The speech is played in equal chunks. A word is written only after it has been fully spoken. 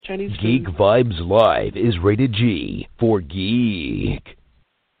Chinese Geek food. Vibes Live is rated G for geek.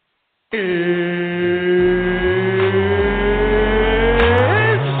 Hey,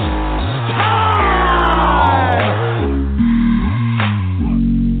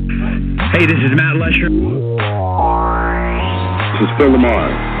 this is Matt Lesher. This is Phil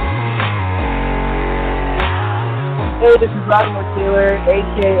Lamar. Hey, this is Vladimir Taylor,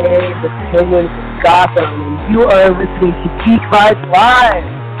 a.k.a. the Penguin from Gotham, and you are listening to Geek Vibes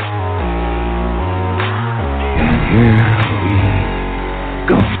Live. Here we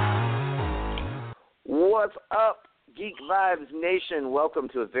go. What's up, Geek Vibes Nation? Welcome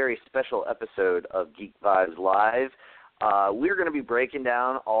to a very special episode of Geek Vibes Live. We're going to be breaking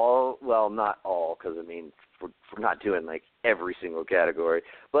down not all, because, we're not doing, every single category,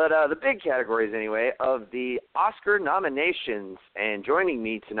 but the big categories, anyway, of the Oscar nominations. And joining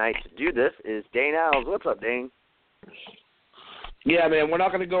me tonight to do this is Dane Alves. What's up, Dane? Yeah, man, we're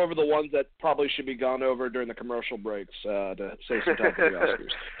not going to go over the ones that probably should be gone over during the commercial breaks to save some time for the Oscars.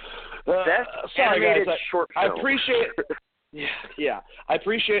 Best sorry, animated guys. short I film. appreciate Yeah, I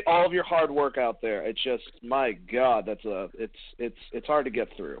appreciate all of your hard work out there. It's just, my God, it's hard to get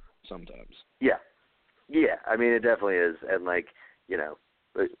through sometimes. Yeah, it definitely is, and we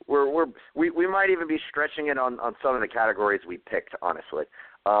might even be stretching it on some of the categories we picked, honestly.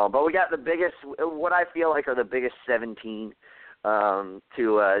 But we got the biggest, what I feel like are the biggest 17 to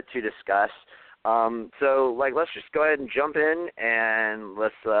discuss. So let's just go ahead and jump in and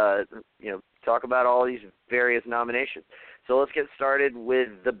let's talk about all these various nominations. So let's get started with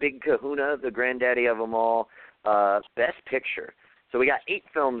the big kahuna, the granddaddy of them all, Best Picture. So we got 8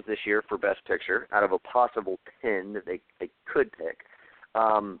 films this year for Best Picture out of a possible 10 that they could pick.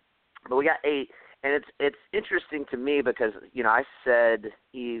 But we got 8, and it's interesting to me because, I said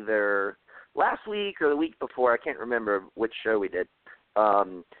either last week or the week before, I can't remember which show we did,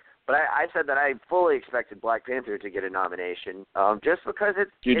 but I said that I fully expected Black Panther to get a nomination, just because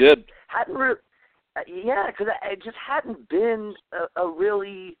hadn't really, because it just hadn't been a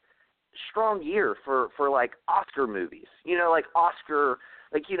really strong year for Oscar movies. Oscar,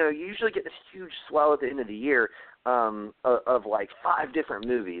 you usually get this huge swell at the end of the year of 5 different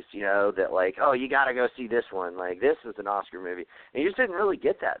movies, that you got to go see this one. This is an Oscar movie. And you just didn't really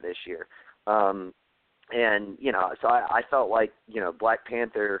get that this year. So I felt like, Black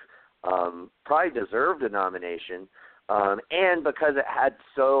Panther probably deserved a nomination. And because it had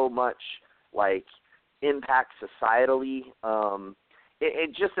so much, impact societally,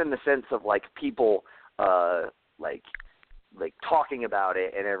 it just in the sense of people talking about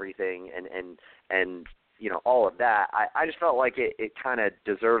it and everything and all of that, I just felt like it kind of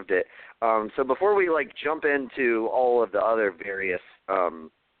deserved it. So before we jump into all of the other various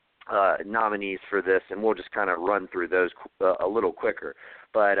nominees for this, and we'll just kind of run through those a little quicker,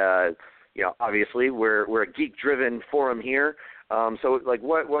 but obviously we're a geek driven forum here. So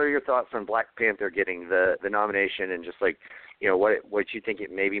what are your thoughts on Black Panther getting the nomination, and just what you think it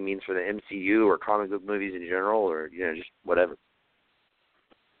maybe means for the MCU or comic book movies in general, or just whatever?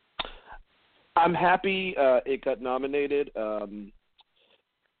 I'm happy it got nominated,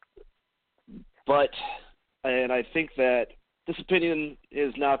 but I think that this opinion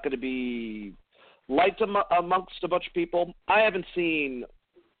is not going to be liked amongst a bunch of people. I haven't seen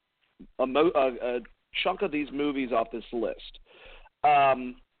a chunk of these movies off this list.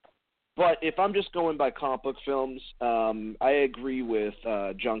 But if I'm just going by comic book films, I agree with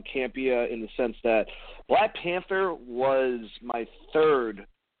John Campea in the sense that Black Panther was my 3rd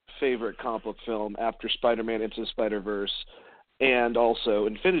favorite comic book film after Spider-Man Into the Spider-Verse and also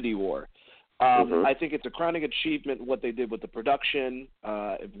Infinity War. I think it's a crowning achievement what they did with the production,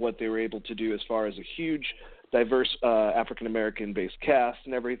 what they were able to do as far as a huge, diverse African-American based cast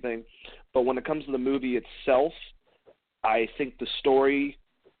and everything. But when it comes to the movie itself, I think the story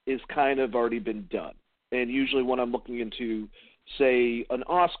is kind of already been done. And usually when I'm looking into, say, an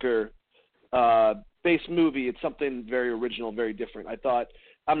Oscar-based movie, it's something very original, very different.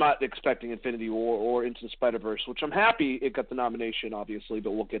 I'm not expecting Infinity War or Into the Spider-Verse, which I'm happy it got the nomination, obviously, but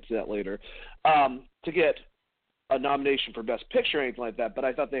we'll get to that later, to get a nomination for Best Picture or anything like that. But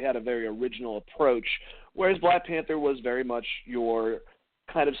I thought they had a very original approach, whereas Black Panther was very much your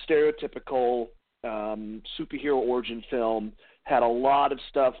kind of stereotypical superhero origin film. Had a lot of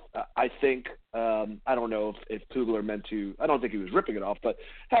stuff, I think, I don't know if Coogler meant to, I don't think he was ripping it off, but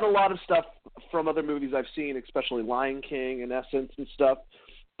had a lot of stuff from other movies I've seen, especially Lion King and Essence and stuff.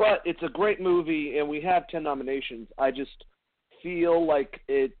 But it's a great movie, and we have 10 nominations. I just feel like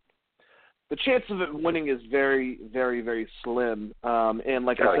the chance of it winning is very, very, very slim. And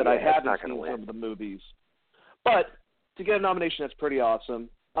like I said, I haven't seen some of the movies. But to get a nomination, that's pretty awesome.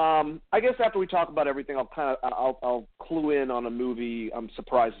 I guess after we talk about everything, I'll clue in on a movie I'm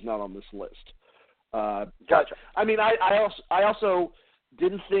surprised is not on this list. Gotcha. But I mean, I also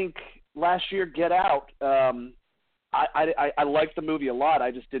didn't think last year Get Out. I liked the movie a lot.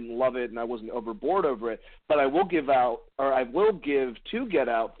 I just didn't love it, and I wasn't overboard over it. But I will give to Get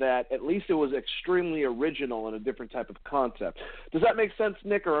Out that at least it was extremely original and a different type of concept. Does that make sense,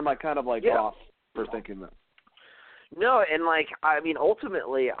 Nick, or am I kind of off for thinking that? No, and I mean,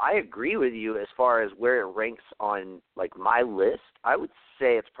 ultimately, I agree with you as far as where it ranks on my list. I would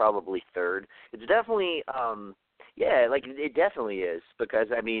say it's probably third. It's definitely, it definitely is, because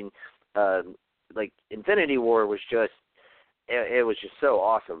I mean, Infinity War was just, it was just so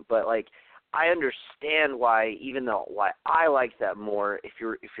awesome. But I understand why I like that more. If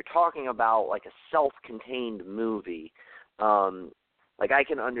you're talking about a self-contained movie, I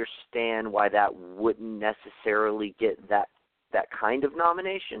can understand why that wouldn't necessarily get that kind of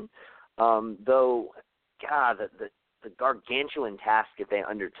nomination. Though, God, the gargantuan task that they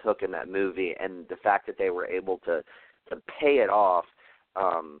undertook in that movie, and the fact that they were able to pay it off,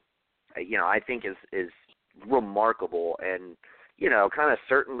 I think is remarkable, and kind of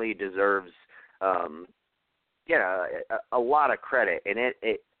certainly deserves a lot of credit. And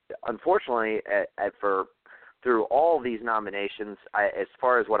it unfortunately through all these nominations, as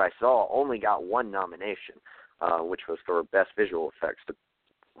far as what I saw, only got one nomination, which was for Best Visual Effects.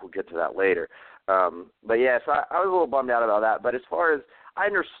 We'll get to that later. But yeah, so I was a little bummed out about that. But as far as I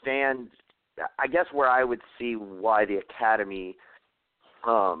understand, I guess where I would see why the Academy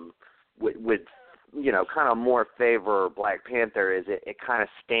would kind of more favor Black Panther is it kind of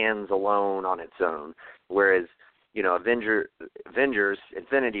stands alone on its own, whereas Avengers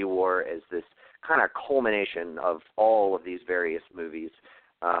Infinity War is this kind of culmination of all of these various movies.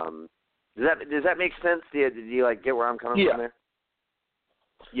 Does that make sense? Do you get where I'm coming from there?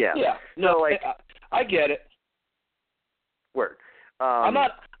 Yeah. Yeah. No, I get it. Word. I'm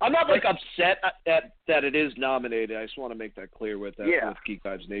not upset at that it is nominated. I just want to make that clear with Geek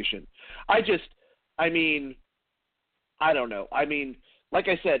Vibes Nation. I don't know. I mean, like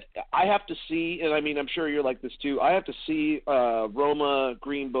I said, I have to see, and I mean, I'm sure you're like this too. I have to see Roma,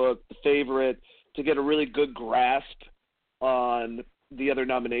 Green Book, The Favorite to get a really good grasp on the other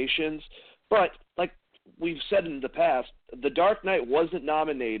nominations. But like we've said in the past, The Dark Knight wasn't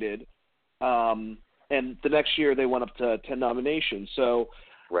nominated, and the next year they went up to 10 nominations. So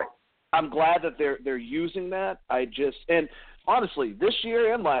right. I'm glad that they're using that. And honestly, this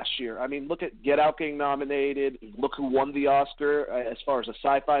year and last year, I mean, look at Get Out getting nominated. Look who won the Oscar as far as a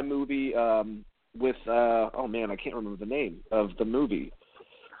sci-fi movie with I can't remember the name of the movie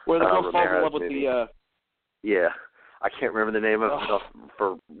where the girl falls in love with maybe. I can't remember the name of it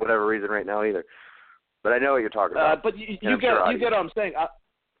for whatever reason right now either. But I know what you're talking about. But you get what I'm saying.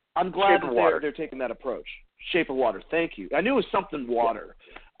 I'm glad that they're taking that approach. Shape of Water. Thank you. I knew it was something water.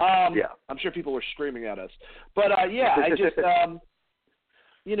 I'm sure people were screaming at us. But, I just, I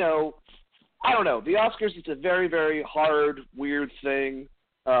don't know. The Oscars, it's a very, very hard, weird thing.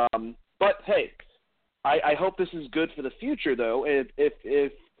 But, hey, I hope this is good for the future, though,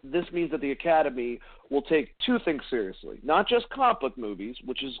 if this means that the Academy will take two things seriously. Not just comic book movies,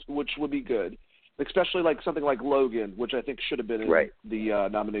 which would be good, especially like something like Logan, which I think should have been in the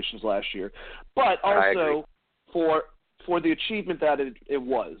nominations last year. But also for the achievement that it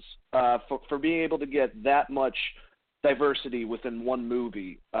was, for being able to get that much diversity within one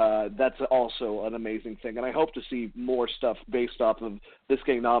movie, that's also an amazing thing. And I hope to see more stuff based off of this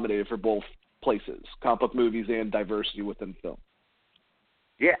getting nominated for both places, comic book movies and diversity within film.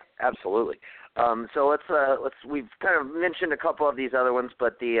 Yeah, absolutely. So we've kind of mentioned a couple of these other ones,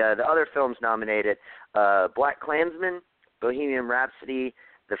 but the other films nominated, BlacKkKlansman, Bohemian Rhapsody,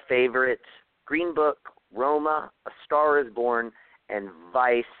 The Favorite, Green Book, Roma, A Star is Born, and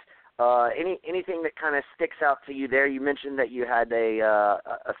Vice. Anything that kind of sticks out to you there? You mentioned that you had a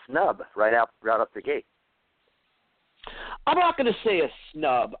snub right up the gate. I'm not going to say a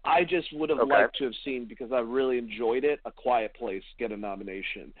snub. I just would have liked to have seen, because I really enjoyed it, A Quiet Place get a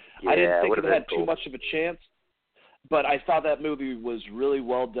nomination. Yeah, I didn't think it had cool. too much of a chance, but I thought that movie was really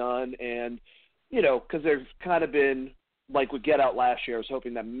well done. And, because there's kind of been, like with Get Out last year, I was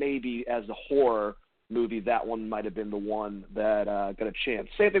hoping that maybe as a horror movie, that one might have been the one that got a chance.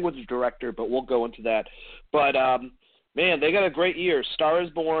 Same thing with the director, but we'll go into that. But, man, they got a great year. Star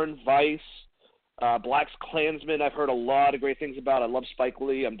is Born, Vice, BlacKkKlansman, I've heard a lot of great things about. I love Spike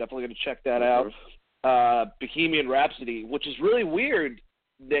Lee. I'm definitely going to check that out. Bohemian Rhapsody, which is really weird,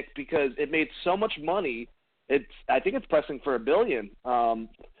 Nick, because it made so much money. I think it's pressing for $1 billion. Wow.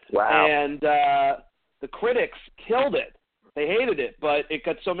 And the critics killed it. They hated it, but it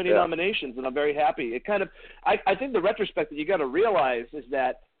got so many nominations, and I'm very happy. It kind of, I think the retrospect that you got to realize is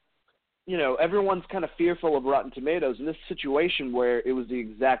that, you know, everyone's kind of fearful of Rotten Tomatoes in this situation where it was the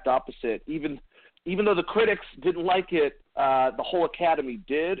exact opposite. Even though the critics didn't like it, the whole Academy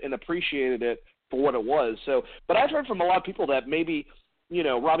did and appreciated it for what it was. So, but I've heard from a lot of people that maybe, you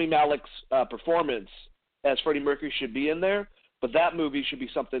know, Rami Malek's performance as Freddie Mercury should be in there, but that movie should be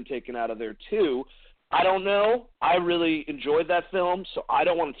something taken out of there too. I don't know. I really enjoyed that film, so I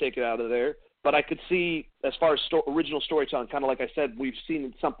don't want to take it out of there. But I could see, as far as original storytelling, kind of like I said, we've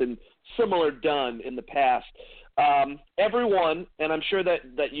seen something similar done in the past. Everyone, and I'm sure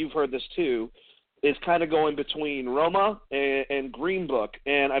that you've heard this too, is kind of going between Roma and Green Book.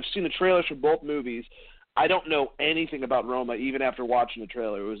 And I've seen the trailers for both movies. I don't know anything about Roma, even after watching the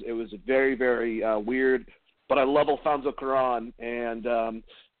trailer. It was very, very weird. But I love Alfonso Cuarón, and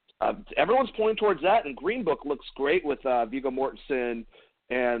everyone's pointing towards that, and Green Book looks great with Viggo Mortensen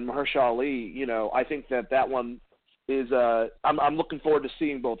and Mahershala Ali. You know, I think that one is I'm looking forward to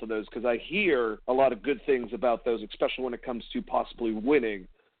seeing both of those because I hear a lot of good things about those, especially when it comes to possibly winning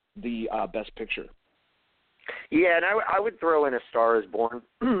the Best Picture. Yeah, and I would throw in A Star Is Born.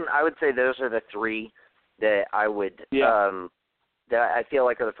 I would say those are the three that I would that I feel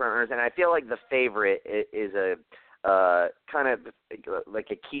like are the front runners, and I feel like the favorite is a kind of like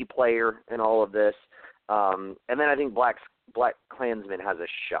a key player in all of this. And then I think Black Klansman has a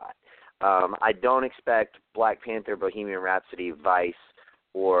shot. I don't expect Black Panther, Bohemian Rhapsody, Vice,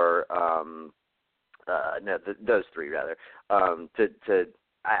 or those three rather.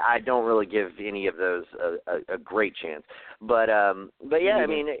 I don't really give any of those a great chance. But yeah, I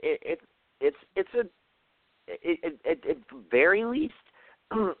mean it's at very least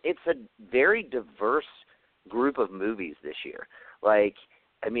it's a very diverse group of movies this year. Like,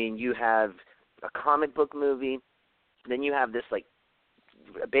 I mean, you have a comic book movie, then you have this, like,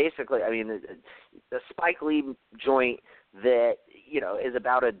 basically, I mean, the Spike Lee joint that, you know, is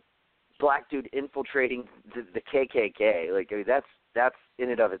about a black dude infiltrating the KKK. Like, I mean, that's in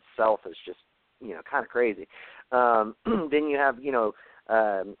and of itself is just, you know, kind of crazy. Then you have, you know,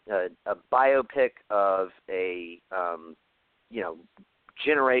 a biopic of a, you know,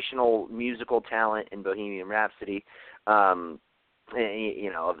 generational musical talent in Bohemian Rhapsody,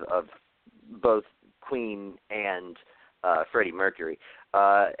 you know, of both Queen and Freddie Mercury.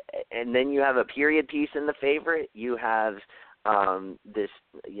 And then you have a period piece in The Favorite. You have this,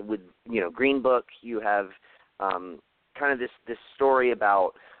 with, you know, Green Book. You have kind of this story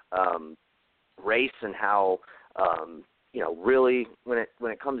about race and how, you know, really when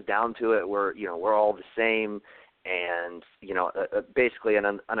it comes down to it, we're all the same. And, you know, basically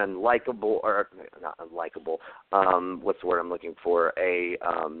an unlikable, or not unlikable, what's the word I'm looking for?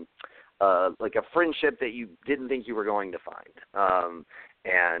 Like a friendship that you didn't think you were going to find.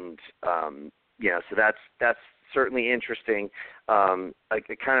 You know, so that's certainly interesting. Like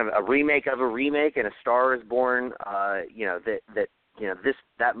a kind of a remake of a remake, and A Star Is Born, you know,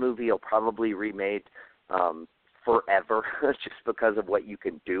 that movie will probably be remade forever just because of what you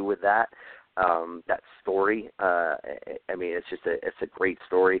can do with that. That story, I mean, it's a great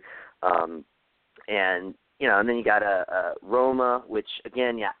story, and you know, and then you got a Roma, which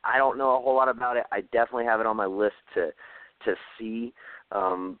again, yeah, I don't know a whole lot about it. I definitely have it on my list to see,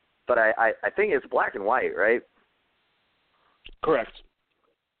 but I think it's black and white, right? Correct.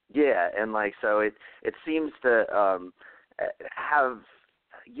 Yeah, and like so, it seems to have,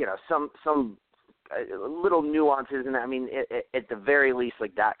 you know, some little nuances, and I mean, at the very least,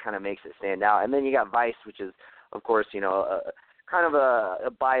 like that kind of makes it stand out. And then you got Vice, which is, of course, you know, kind of a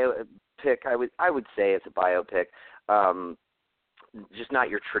biopic. I would say it's a biopic, just not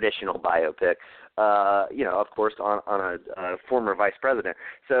your traditional biopic. You know, of course, on a former vice president.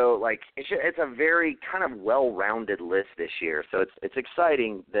 So, like, it's a very kind of well-rounded list this year. So it's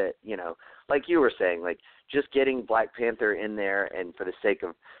exciting that, you know, like you were saying, like just getting Black Panther in there, and for the sake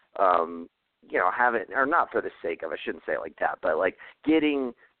of you know, or not for the sake of, I shouldn't say it like that, but like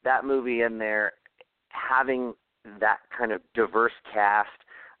getting that movie in there, having that kind of diverse cast,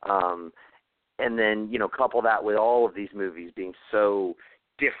 and then, you know, couple that with all of these movies being so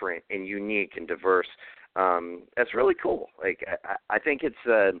different and unique and diverse, that's really cool. Like, I think it's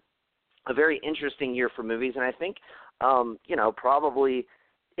a very interesting year for movies, and I think, you know, probably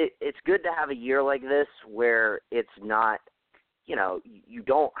it's good to have a year like this where it's not, you know, you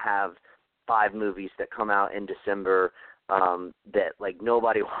don't have 5 movies that come out in December that like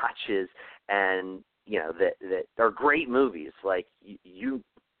nobody watches, and you know that are great movies. Like you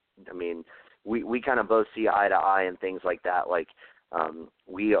I mean, we kind of both see eye to eye and things like that. Like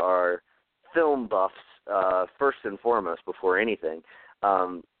we are film buffs first and foremost before anything.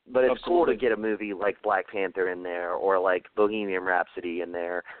 But it's cool to Absolutely. get a movie like Black Panther in there, or like Bohemian Rhapsody in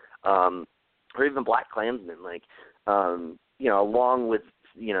there, or even Black Klansman, like, along with,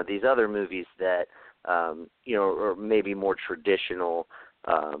 these other movies that, are maybe more traditional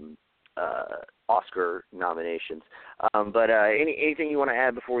Oscar nominations. But anything you want to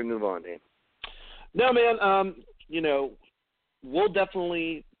add before we move on, Dan? No, man. We'll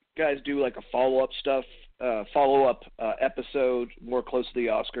definitely, guys, do like a follow-up episode more close to the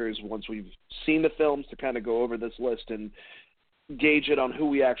Oscars once we've seen the films, to kind of go over this list and gauge it on who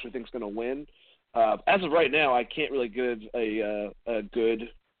we actually think is going to win. As of right now, I can't really give a good,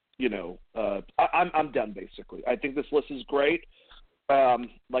 I'm done basically. I think this list is great.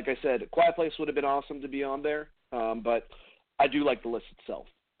 Like I said, Quiet Place would have been awesome to be on there, but I do like the list itself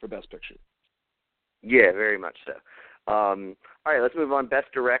for Best Picture. Yeah, very much so. All right, let's move on.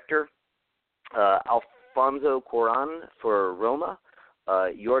 Best Director, Alfonso Cuarón for Roma,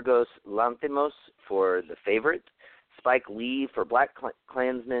 Yorgos Lanthimos for The Favorite, Spike Lee for Black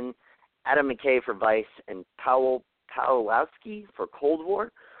Klansman, Adam McKay for Vice, and Paweł Pawlowski for Cold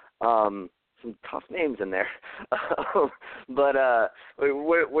War. Some tough names in there. But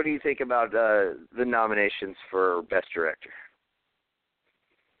what do you think about the nominations for Best Director?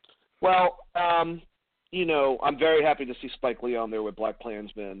 Well, I'm very happy to see Spike Lee on there with Black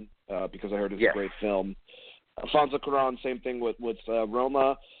Klansman because I heard it's a great film. Alfonso Cuarón, same thing with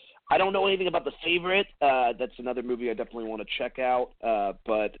Roma. I don't know anything about The Favorite. That's another movie I definitely want to check out,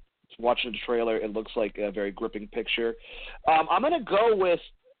 but watching the trailer, it looks like a very gripping picture. I'm going to go with,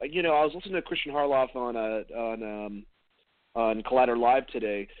 I was listening to Christian Harloff on Collider Live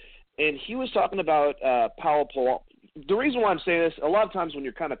today, and he was talking about Paweł. The reason why I'm saying this, a lot of times when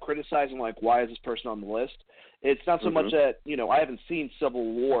you're kind of criticizing, like, why is this person on the list, it's not so much that, I haven't seen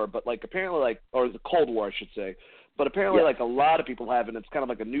Civil War, but, like, apparently, or the Cold War, I should say, but apparently, like, a lot of people have, and it's kind of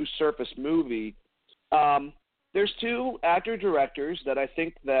like a new surface movie. There's two actor-directors that I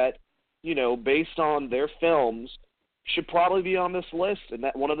think that, based on their films, should probably be on this list, and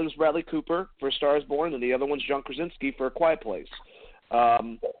that one of them is Bradley Cooper for A Star is Born, and the other one's John Krasinski for A Quiet Place.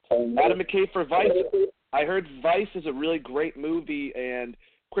 Adam McKay for Vice. I heard Vice is a really great movie, and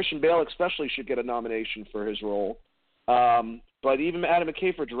Christian Bale especially should get a nomination for his role. But even Adam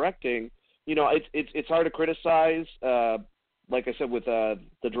McKay for directing, it's hard to criticize, like I said, with the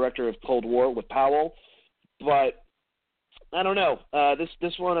director of Cold War, with Powell. But I don't know.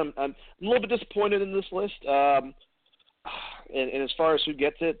 This one, I'm a little bit disappointed in this list. And as far as who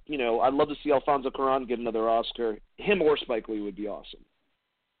gets it, I'd love to see Alfonso Cuarón get another Oscar. Him or Spike Lee would be awesome.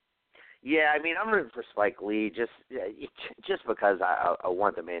 Yeah, I mean, I'm rooting for Spike Lee just because I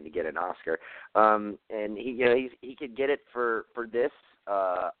want the man to get an Oscar. And he could get it for this,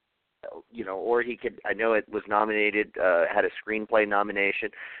 or he could. I know it was nominated, had a screenplay nomination,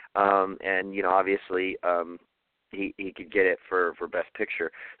 and obviously he could get it for Best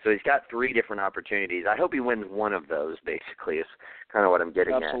Picture. So he's got 3 different opportunities. I hope he wins one of those. Basically, is kind of what I'm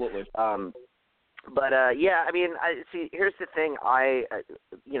getting Absolutely. at. But yeah, I mean, here's the thing.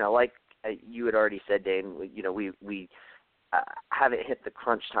 Like you had already said, Dane, we haven't hit the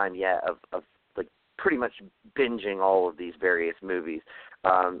crunch time yet of like pretty much binging all of these various movies.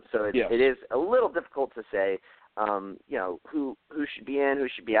 So it is a little difficult to say, who should be in, who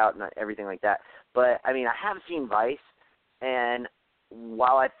should be out, and everything like that. But I mean, I have seen Vice, and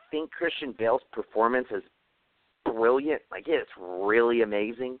while I think Christian Bale's performance is brilliant, like it's really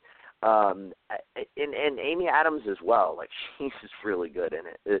amazing. And Amy Adams as well, like she's just really good in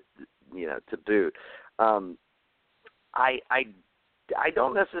it, to boot. I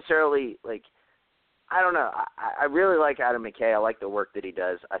don't necessarily like. I don't know. I really like Adam McKay. I like the work that he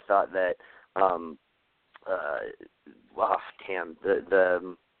does. I thought that,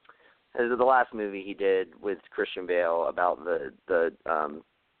 the last movie he did with Christian Bale about the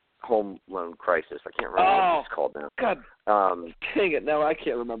home loan crisis. I can't remember what it's called now. God, dang it! No, I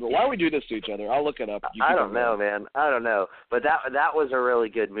can't remember. Why do we do this to each other? I'll look it up. I don't know, man. I don't know. But that was a really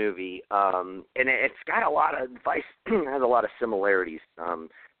good movie, and it's got a lot of Vice has a lot of similarities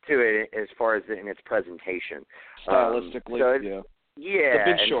to it as far as in its presentation. Stylistically, yeah,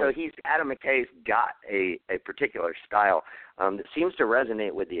 and so Adam McKay's got a particular style that seems to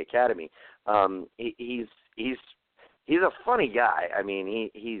resonate with the Academy. He's a funny guy. I mean,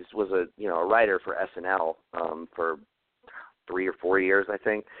 he was a writer for SNL for 3 or 4 years, I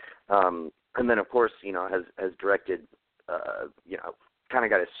think, and then of course has directed kind of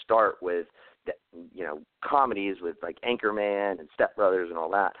got his start with comedies with like Anchorman and Step Brothers and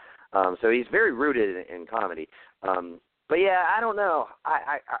all that. So he's very rooted in comedy. But yeah, I don't know.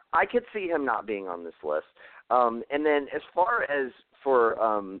 I could see him not being on this list. And then as far as for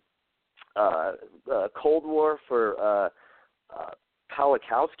Cold War for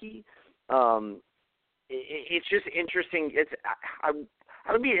Pawlikowski, it's just interesting.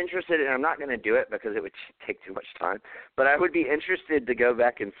 I would be interested, and I'm not going to do it because it would take too much time, but I would be interested to go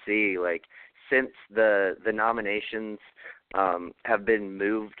back and see, like, since the nominations have been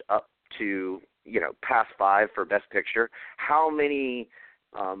moved up to, past 5 for Best Picture, how many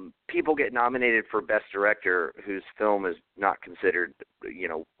people get nominated for Best Director whose film is not considered,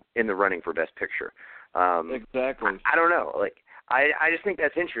 in the running for Best Picture. Exactly. I don't know. Like, I just think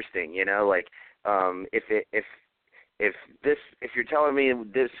that's interesting, like, if you're telling me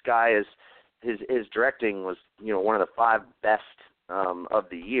this guy is his directing was one of the 5 best of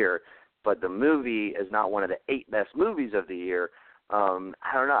the year, but the movie is not one of the 8 best movies of the year,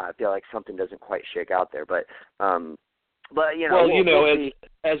 I don't know. I feel like something doesn't quite shake out there, but as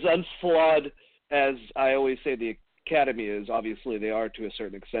unflawed as I always say the Academy is, obviously they are to a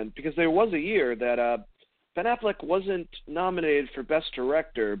certain extent, because there was a year that Ben Affleck wasn't nominated for Best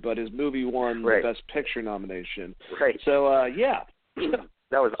Director, but his movie won the Best Picture nomination. Right. So, yeah.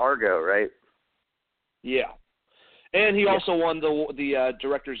 That was Argo, right? Yeah. And he also won the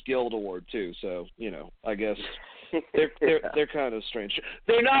Directors Guild Award, too. So, I guess they're kind of strange.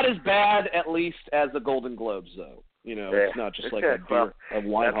 They're not as bad, at least, as the Golden Globes, though. It's not just like a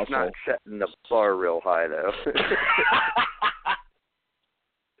wine hustle. That's not setting the bar real high, though.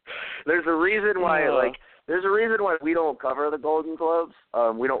 There's a reason why, There's a reason why we don't cover the Golden Globes.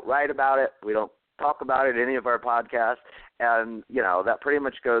 We don't write about it. We don't talk about it in any of our podcasts. And, that pretty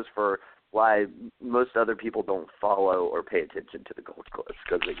much goes for why most other people don't follow or pay attention to the Golden Globes,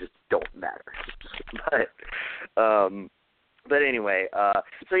 because they just don't matter. But anyway,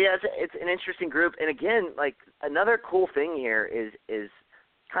 so yeah, it's an interesting group. And again, like, another cool thing here is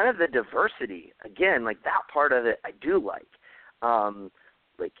kind of the diversity. Again, like, that part of it I do like.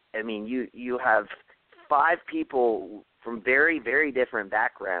 You have 5 people from very, very different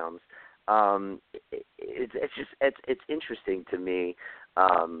backgrounds. It's interesting to me.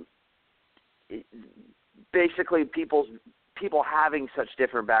 Basically, people having such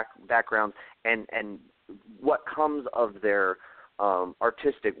different backgrounds and what comes of their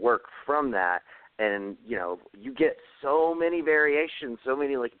artistic work from that. And, you get so many variations, so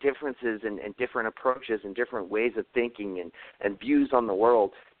many, like, differences and different approaches and different ways of thinking and views on the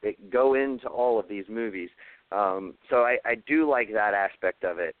world that go into all of these movies. So I do like that aspect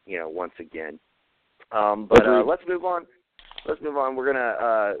of it, once again. But let's move on. We're going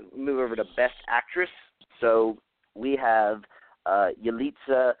to move over to Best Actress. So we have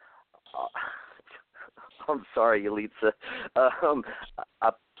Yalitza. I'm sorry, Yalitza.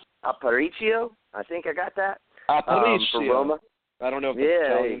 Aparicio. I think I got that. Aparicio. For Roma. I don't know if that's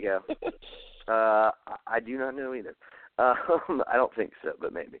Italian. There you go. I do not know either. I don't think so,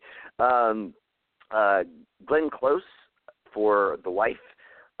 but maybe. Glenn Close for The Wife.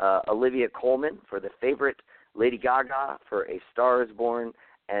 Olivia Colman for The Favorite. Lady Gaga for A Star Is Born.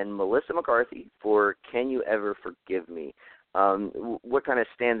 And Melissa McCarthy for Can You Ever Forgive Me? What kind of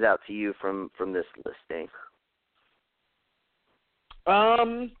stands out to you from this listing?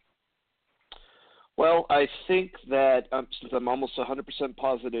 Well, I think that since I'm almost 100%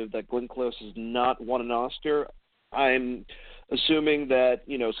 positive that Glenn Close has not won an Oscar, I'm assuming that,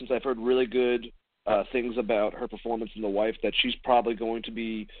 since I've heard really good things about her performance in The Wife, that she's probably going to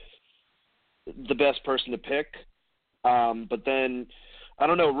be the best person to pick. But then, I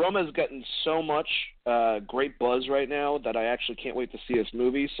don't know, Roma's gotten so much great buzz right now that I actually can't wait to see this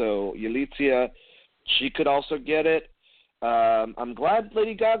movie. So Yalitza, she could also get it. I'm glad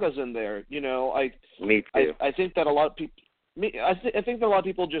Lady Gaga's in there. Me too. I think that a lot of people. I think that a lot of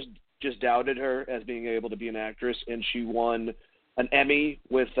people just doubted her as being able to be an actress, and she won an Emmy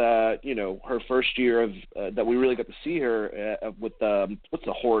with her first year of that we really got to see her with what's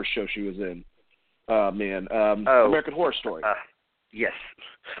the horror show she was in? American Horror Story. Yes.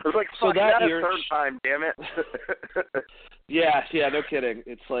 I was like, so fuck, that a year, third time, damn it. yeah, no kidding.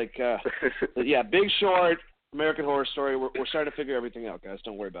 It's like, Big Short, American Horror Story. We're starting to figure everything out, guys.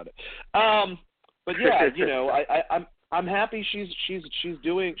 Don't worry about it. But yeah, I'm happy she's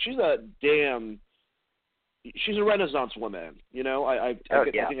a Renaissance woman. I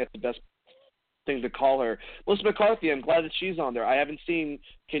think that's the best thing to call her. Melissa McCarthy, I'm glad that she's on there. I haven't seen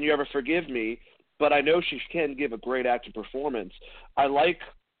Can You Ever Forgive Me, but I know she can give a great acting performance. I like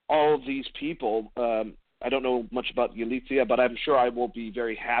all of these people. I don't know much about Yalitza, but I'm sure I will be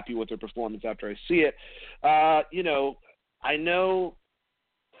very happy with her performance after I see it. I know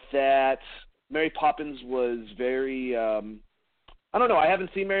that Mary Poppins was very. I don't know. I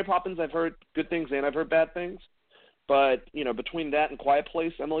haven't seen Mary Poppins. I've heard good things and I've heard bad things. But between that and Quiet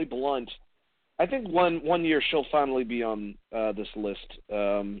Place, Emily Blunt, I think one year she'll finally be on this list.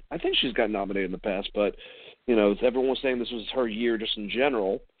 I think she's gotten nominated in the past, but everyone was saying this was her year just in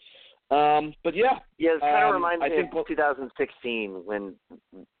general. But yeah, it kind of reminds me of 2016 when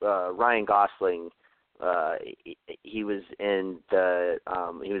Ryan Gosling. He was in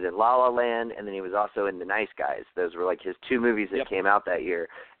La La Land, and then he was also in The Nice Guys. Those were like his two movies that came out that year,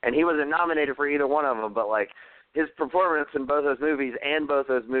 and he wasn't nominated for either one of them. But like his performance in both those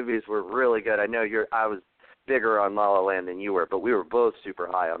movies were really good. I know I was bigger on La La Land than you were, but we were both super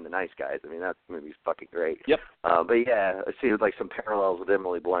high on The Nice Guys. I mean, that movie's fucking great. Yep. But yeah, I see like some parallels with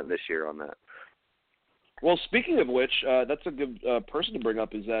Emily Blunt this year on that. Well, speaking of which, that's a good person to bring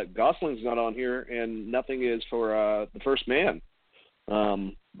up is that Gosling's not on here, and nothing is for The First Man.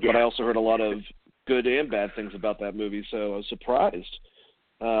 But I also heard a lot of good and bad things about that movie, so I was surprised.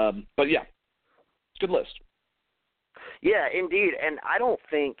 But yeah, good list. Yeah, indeed. And I don't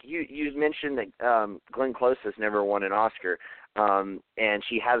think you mentioned that Glenn Close has never won an Oscar, and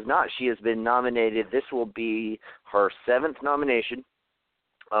she has not. She has been nominated. This will be her 7th nomination.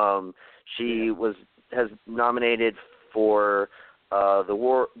 She has nominated for the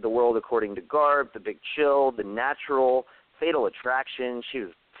World According to Garp, The Big Chill, The Natural, Fatal Attraction. She was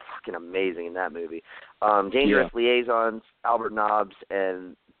fucking amazing in that movie. Dangerous Liaisons, Albert Nobbs,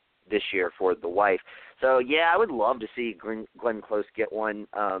 and this year for The Wife. So yeah, I would love to see Glenn Close get one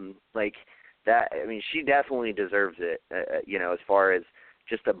like that. I mean, she definitely deserves it. As far as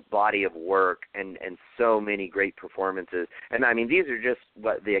just a body of work and so many great performances. And I mean, these are just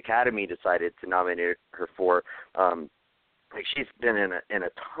what the Academy decided to nominate her for. Like she's been in a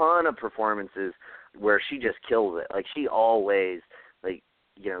ton of performances where she just kills it. Like she always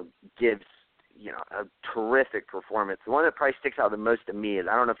gives a terrific performance. The one that probably sticks out the most to me is,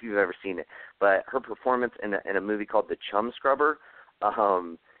 I don't know if you've ever seen it, but her performance in a movie called The Chum Scrubber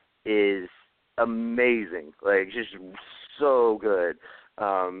is amazing. Like just so good.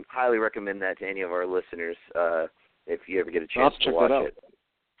 Highly recommend that to any of our listeners if you ever get a chance to watch it.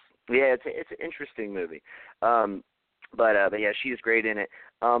 Yeah, it's an interesting movie. But yeah, she's great in it.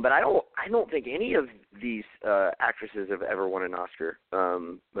 But I don't think any of these actresses have ever won an Oscar.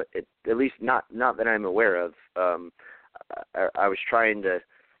 But at least not that I'm aware of. I was trying to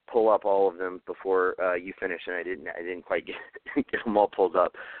pull up all of them before you finished, and I didn't quite get them all pulled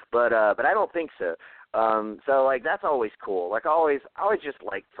up. But I don't think so. So like that's always cool. Like I always just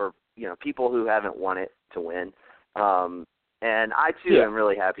like for people who haven't won it to win. And I too am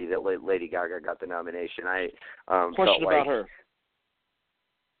really happy that Lady Gaga got the nomination. Question about her.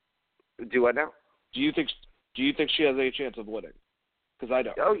 Do what now? Do you think she has any chance of winning? Because I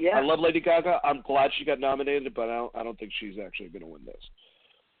don't. Oh yeah. I love Lady Gaga. I'm glad she got nominated, but I don't think she's actually going to win this.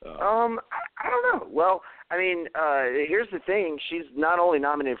 I don't know. Well, I mean, here's the thing. She's not only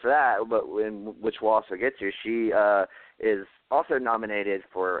nominated for that, but which we'll also get to. She is also nominated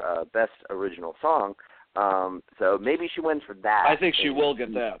for Best Original Song. So maybe she wins for that. I think she will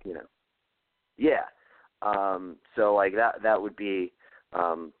get that. Yeah. So like that would be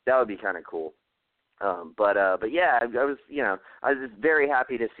kind of cool. But yeah, I was just very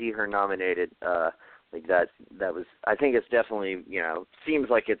happy to see her nominated. Like that was, I think it's definitely, seems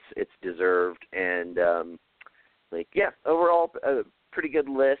like it's deserved, and overall a pretty good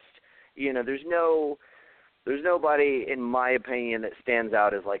list. There's nobody, in my opinion, that stands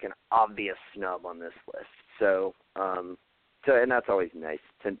out as like an obvious snub on this list. So and that's always nice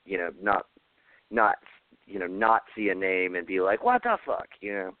to not see a name and be like, what the fuck,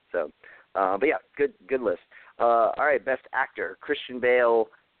 So, but yeah, good list. All right, Best Actor: Christian Bale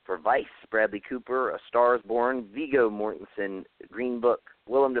for Vice, Bradley Cooper, A Star Is Born, Viggo Mortensen, Green Book,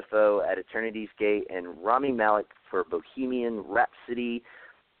 Willem Dafoe at Eternity's Gate, and Rami Malek for Bohemian Rhapsody.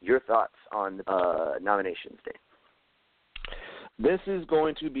 Your thoughts on nominations, Dave? This is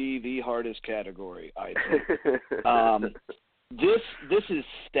going to be the hardest category, I think. This is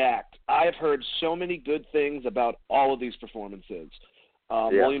stacked. I've heard so many good things about all of these performances.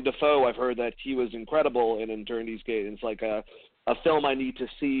 William Dafoe, I've heard that he was incredible in Eternity's Gate. It's like a film I need to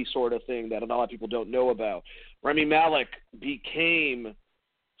see sort of thing that a lot of people don't know about. Rami Malek became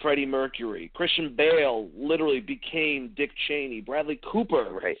Freddie Mercury. Christian Bale literally became Dick Cheney. Bradley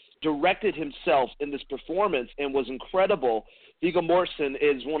Cooper directed himself in this performance and was incredible. Viggo Mortensen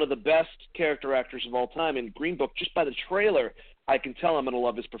is one of the best character actors of all time. In Green Book, just by the trailer, I can tell I'm going to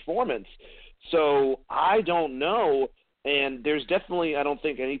love his performance. So I don't know, and there's definitely, I don't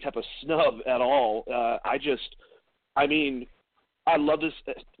think, any type of snub at all. I love this.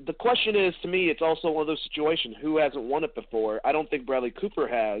 The question is, to me, it's also one of those situations, who hasn't won it before? I don't think Bradley Cooper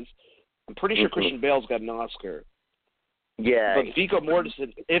has. I'm pretty sure Christian Bale's got an Oscar. Yeah. But Viggo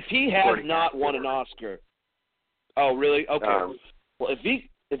Mortensen, if he has not won an Oscar. Oh, really? Okay. Well, if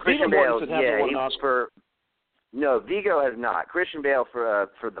Viggo Mortensen hasn't won an Oscar. No, Viggo has not. Christian Bale for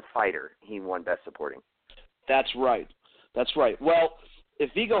The Fighter, he won Best Supporting. That's right. Well,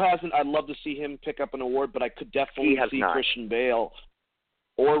 if Viggo hasn't, I'd love to see him pick up an award, but I could definitely see Christian Bale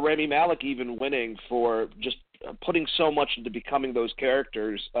or Rami Malek even winning for just putting so much into becoming those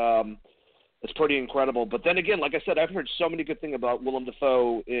characters. It's pretty incredible. But then again, like I said, I've heard so many good things about Willem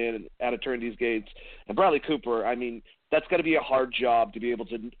Dafoe in At Eternity's Gates. And Bradley Cooper, I mean, that's got to be a hard job to be able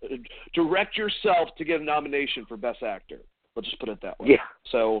to direct yourself to get a nomination for Best Actor. Let's just put it that way. Yeah.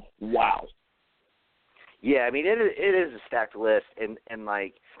 So, wow. Yeah, I mean, it is a stacked list. And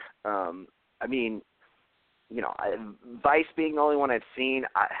like, I mean, you know, Vice being the only one I've seen,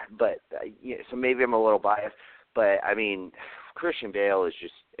 so maybe I'm a little biased. But, I mean, Christian Bale is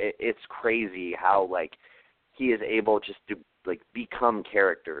just, it's crazy how, like, he is able just to, like, become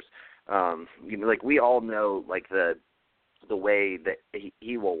characters. You know, like, we all know, like, the way that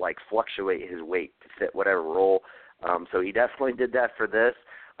he will, like, fluctuate his weight to fit whatever role. So he definitely did that for this.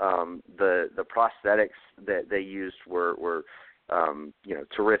 The prosthetics that they used were you know,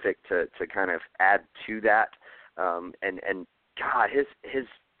 terrific to kind of add to that. And God, his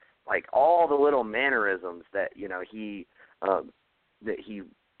like all the little mannerisms that, you know, he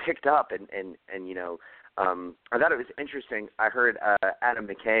picked up and you know, I thought it was interesting. I heard Adam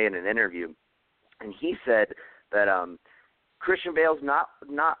McKay in an interview, and he said that Christian Bale's not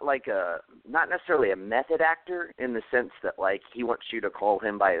necessarily a method actor in the sense that, like, he wants you to call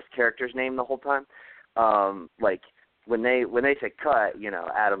him by his character's name the whole time. Like when they say cut, you know,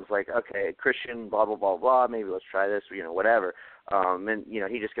 Adam's like, okay, Christian, blah blah blah blah, maybe let's try this, you know, whatever. And you know,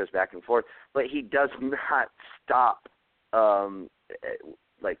 he just goes back and forth, but he does not stop,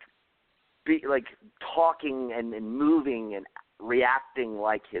 like talking and moving and reacting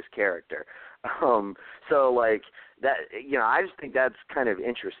like his character. So like that, you know, I just think that's kind of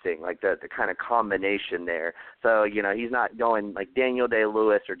interesting, like the kind of combination there. So, you know, he's not going like Daniel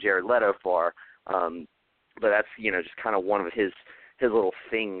Day-Lewis or Jared Leto far, but that's, you know, just kind of one of his little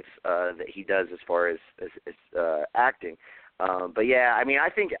things that he does as far as acting. But yeah, I mean, I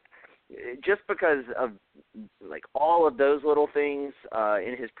think just because of like all of those little things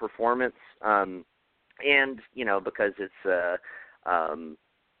in his performance, and you know, because it's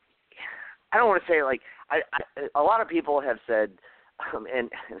I don't want to say, like, a lot of people have said, and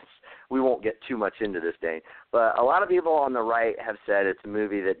we won't get too much into this, Dane, but a lot of people on the right have said it's a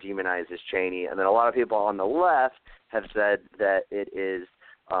movie that demonizes Cheney, and then a lot of people on the left have said that it is...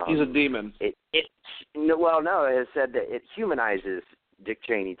 he's a demon. It has said that it humanizes Dick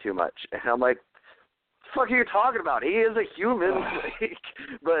Cheney too much. And I'm like, what the fuck are you talking about? He is a human.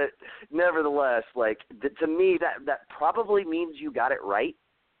 But nevertheless, like, to me, that probably means you got it right.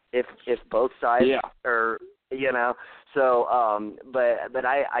 If both sides are, you know, so but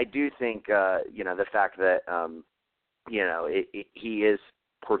I do think you know, the fact that you know, he is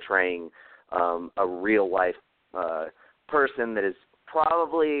portraying a real life person that is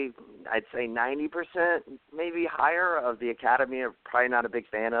probably, I'd say 90%, maybe higher, of the Academy are probably not a big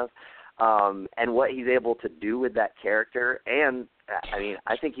fan of, and what he's able to do with that character. And I mean,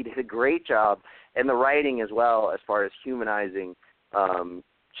 I think he did a great job in the writing as well, as far as humanizing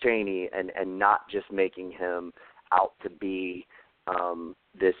Cheney and not just making him out to be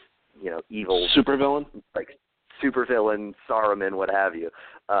this, you know, evil supervillain, like supervillain, Saruman, what have you.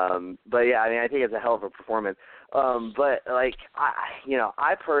 But yeah, I mean, I think it's a hell of a performance. But like,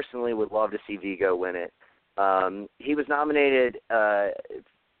 I personally would love to see Viggo win it. He was nominated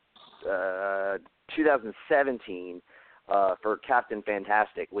 2017 for Captain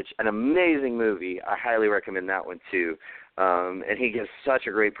Fantastic, which an amazing movie. I highly recommend that one too. And he gives such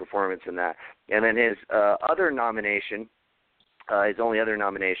a great performance in that. And then his other nomination, his only other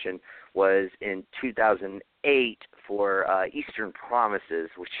nomination, was in 2008 for Eastern Promises,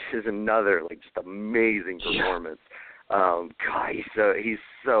 which is another, like, just amazing performance. God, he's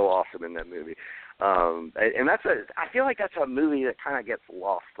so awesome in that movie. And I feel like that's a movie that kind of gets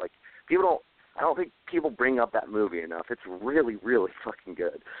lost. Like, I don't think people bring up that movie enough. It's really, really fucking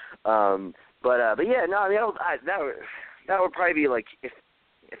good. But yeah, no, I mean, that would probably be, like,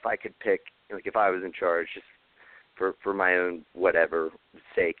 if I could pick, like, if I was in charge, just for my own whatever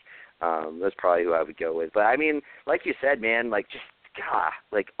sake, that's probably who I would go with. But I mean, like you said, man, like, just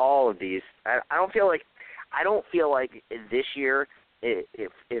like all of these, I don't feel like this year,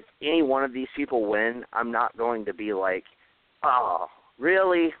 if any one of these people win, I'm not going to be like, oh,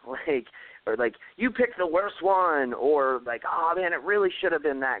 really? Like, or like, you picked the worst one, or like, oh man, it really should have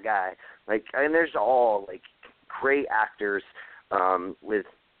been that guy. Like, and there's all like great actors with,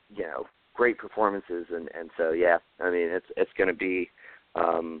 you know, great performances, and so yeah, I mean, it's going to be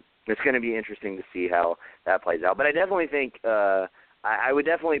interesting to see how that plays out. But I definitely think I would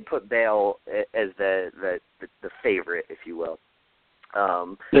definitely put Bale as the favorite, if you will.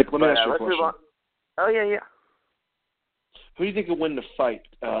 Nick, let me ask you a question. Move on. Oh yeah. Who do you think will win the fight?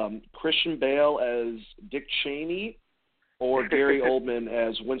 Christian Bale as Dick Cheney, or Gary Oldman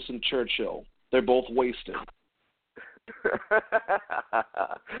as Winston Churchill? They're both wasted.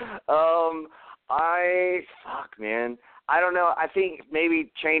 I don't know. I think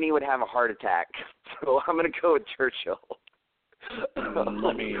maybe Cheney would have a heart attack, so I'm going to go with Churchill.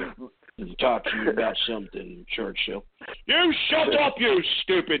 Let me talk to you about something, Churchill. You shut up, you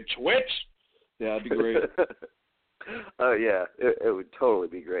stupid twit! Yeah, that'd be great. Oh yeah, it would totally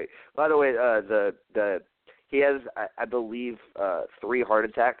be great. By the way, he has, I believe, 3 heart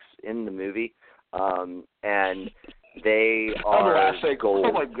attacks in the movie, and they are gold.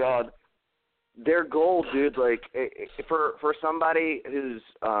 Oh my God, they're gold, dude. Like, for somebody who's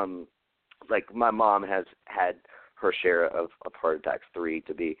like, my mom has had her share of heart attacks, 3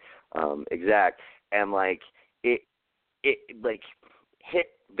 to be exact, and like it like hit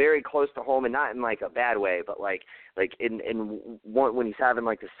very close to home, and not in like a bad way, but like in one, when he's having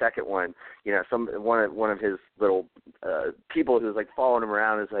like the second one, you know, one of his little people who's like following him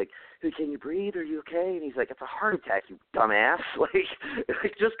around is like, hey, can you breathe? Are you okay? And he's like, it's a heart attack, you dumbass. Like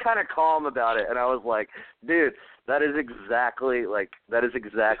just kind of calm about it. And I was like, dude, that is exactly what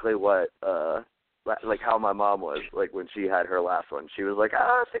like how my mom was like when she had her last one. She was like,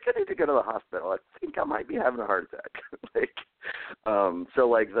 I think I need to go to the hospital. I think I might be having a heart attack. So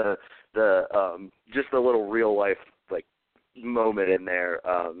like the just the little real life like moment in there,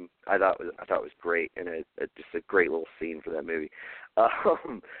 I thought was great, and it's just a great little scene for that movie.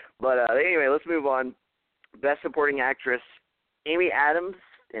 But anyway, let's move on. Best Supporting Actress: Amy Adams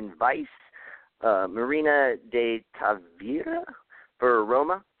in Vice, Marina de Tavira for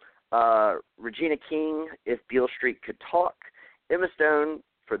Roma, Regina King, If Beale Street Could Talk, Emma Stone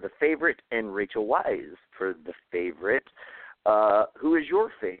for The Favorite, and Rachel Weisz for The Favorite. Who is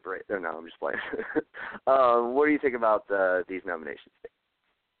your favorite? Oh, no, I'm just playing. What do you think about these nominations?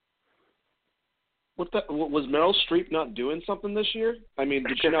 Was Meryl Streep not doing something this year? I mean,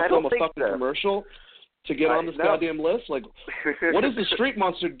 did she not film a fucking commercial to get on this goddamn list? Like, what is the Streep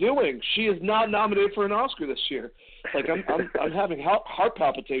Monster doing? She is not nominated for an Oscar this year. Like, I'm having heart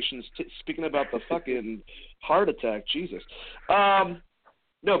palpitations speaking about the fucking heart attack. Jesus.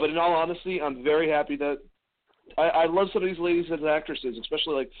 No, but in all honesty, I'm very happy that I love some of these ladies as actresses,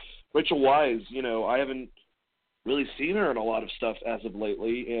 especially like Rachel Weisz. You know, I haven't really seen her in a lot of stuff as of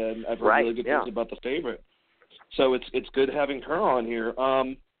lately, and I've heard really good things about The Favorite. So it's good having her on here.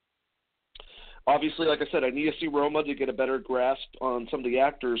 Obviously, like I said, I need to see Roma to get a better grasp on some of the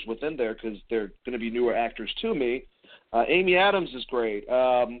actors within there, because they're going to be newer actors to me. Amy Adams is great.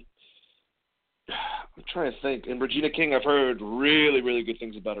 I'm trying to think. And Regina King, I've heard really, really good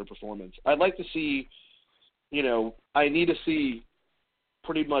things about her performance. I'd like to see, you know, I need to see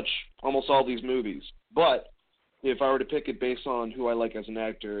pretty much almost all these movies. But if I were to pick it based on who I like as an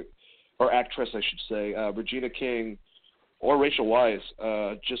actor, or actress, I should say, Regina King or Rachel Weisz,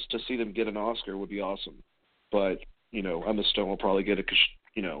 just to see them get an Oscar would be awesome. But, you know, Emma Stone will probably get it because,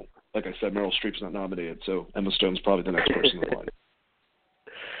 you know, like I said, Meryl Streep's not nominated, so Emma Stone's probably the next person in line.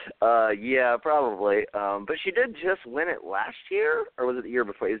 Yeah, probably. But she did just win it last year, or was it the year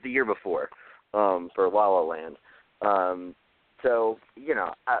before? It was the year before, for La La Land. So, you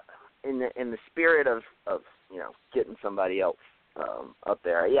know, in the spirit of you know, getting somebody else up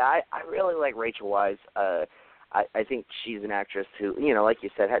there, yeah, I really like Rachel Weisz. I think she's an actress who, you know, like you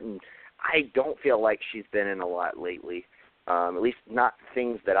said, I don't feel like she's been in a lot lately, at least not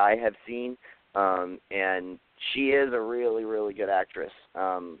things that I have seen, and she is a really, really good actress.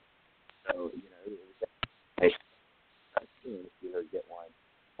 So, you know, nice to see her get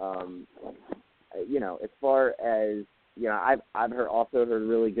one. You know, as far as, you know, I've also heard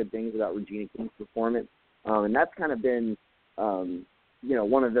really good things about Regina King's performance, and that's kind of been, you know,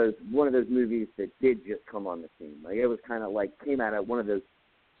 one of those movies that did just come on the scene. Like, it was kind of like came out of one of those,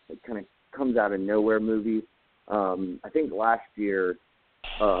 like, kind of comes out of nowhere movies. I think last year,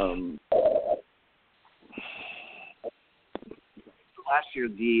 what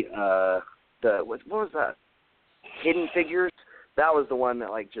was that? Hidden Figures. That was the one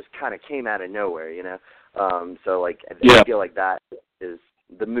that like just kind of came out of nowhere, you know. So like I feel like that is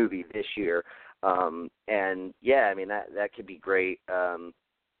the movie this year. And yeah, I mean that could be great. And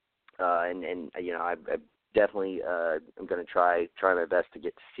you know, I definitely I'm going to try my best to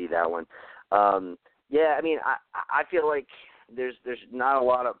get to see that one. Yeah, I mean I feel like there's not a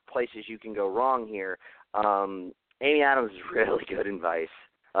lot of places you can go wrong here. Amy Adams is really good in Vice.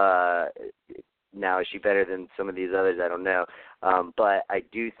 Now, is she better than some of these others? I don't know. But I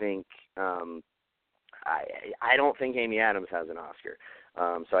do think I don't think Amy Adams has an Oscar.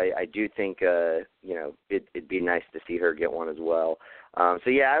 So I do think you know, it'd be nice to see her get one as well. So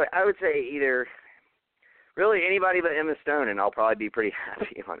yeah, I would say either really anybody but Emma Stone, and I'll probably be pretty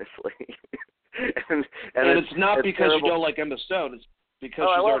happy, honestly. and it's not because terrible. You don't like Emma Stone. It's because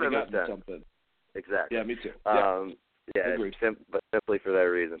she's already gotten something. Exactly. Yeah, me too. Yeah, but simply for that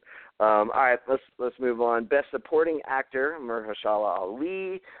reason. All right, let's move on. Best Supporting Actor: Mahershala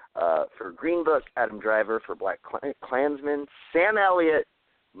Ali for Green Book, Adam Driver for Black Klansman, Sam Elliott,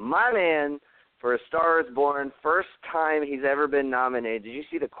 my man, for A Star Is Born. First time he's ever been nominated. Did you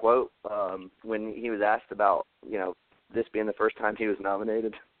see the quote when he was asked about, you know, this being the first time he was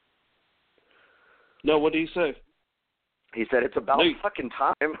nominated? No, what did he say? He said, "It's about fucking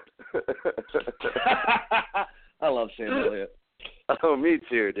time." I love Sam Elliott. Oh, me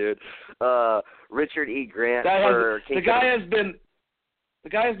too, dude. Richard E. Grant the guy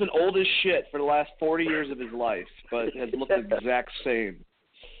has been old as shit for the last 40 years of his life, but has looked the exact same.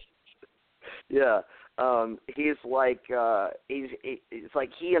 Yeah. He's like it's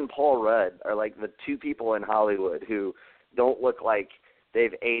like he and Paul Rudd are like the two people in Hollywood who don't look like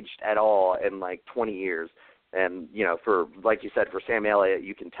they've aged at all in like 20 years. And, you know, for, like you said, for Sam Elliott,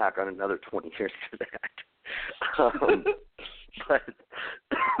 you can tack on another 20 years to that. But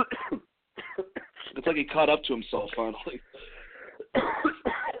it's like he caught up to himself finally.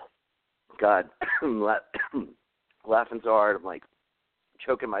 God, I'm laughing so hard, I'm like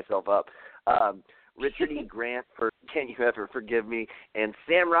choking myself up. Richard E. Grant for Can You Ever Forgive Me, and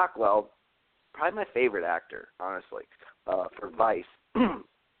Sam Rockwell, probably my favorite actor, honestly, for Vice.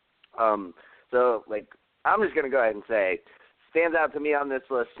 So, like, I'm just going to go ahead and say, stands out to me on this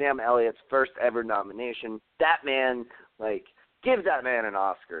list, Sam Elliott's first ever nomination. That man, like, give that man an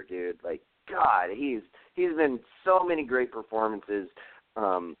Oscar, dude. Like, God, he's been so many great performances,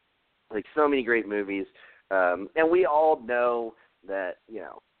 like so many great movies. And we all know that, you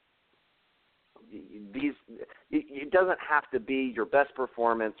know, it doesn't have to be your best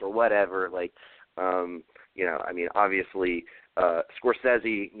performance or whatever. Like, you know, I mean, obviously,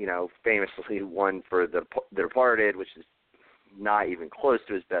 Scorsese, you know, famously won for The Departed, which is not even close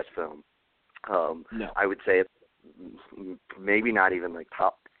to his best film. No. I would say maybe not even like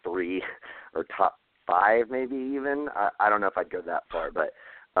top 3 or top 5, maybe even. I don't know if I'd go that far, but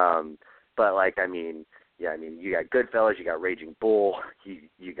like, I mean, yeah, I mean, you got Goodfellas, you got Raging Bull,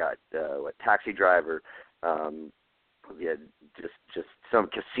 you got Taxi Driver, yeah, just some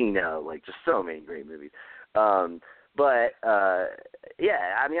Casino, like just so many great movies. But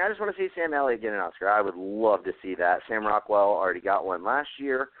yeah, I mean, I just want to see Sam Elliott get an Oscar. I would love to see that. Sam Rockwell already got one last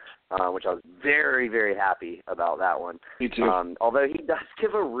year, which I was very, very happy about that one. Me too. Although he does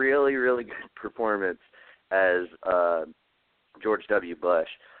give a really, really good performance as George W. Bush.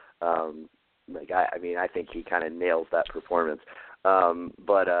 Like I mean, I think he kind of nails that performance.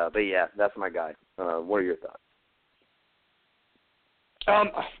 But yeah, that's my guy. What are your thoughts?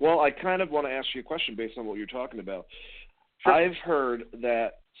 Well, I kind of want to ask you a question based on what you're talking about. Sure. I've heard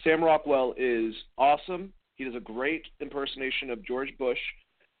that Sam Rockwell is awesome. He does a great impersonation of George Bush,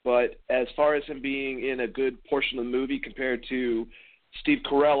 but as far as him being in a good portion of the movie compared to Steve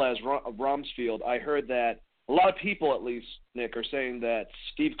Carell as Rumsfeld, I heard that a lot of people, at least, Nick, are saying that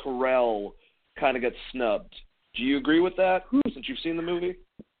Steve Carell kind of gets snubbed. Do you agree with that, since you've seen the movie?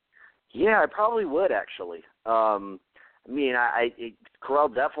 Yeah, I probably would, actually. I mean,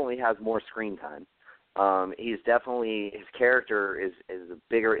 Carell definitely has more screen time. His character is a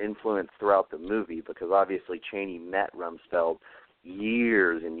bigger influence throughout the movie because obviously Cheney met Rumsfeld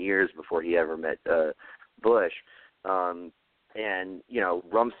years and years before he ever met Bush. And, you know,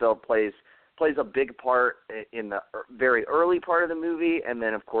 Rumsfeld plays a big part in the very early part of the movie, and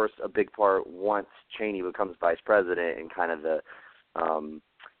then, of course, a big part once Cheney becomes vice president and kind of the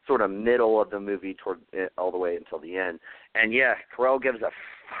sort of middle of the movie toward all the way until the end. And yeah, Carell gives a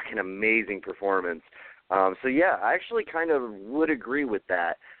fucking amazing performance. So yeah, I actually kind of would agree with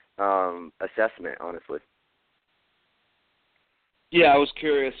that assessment, honestly. Yeah, I was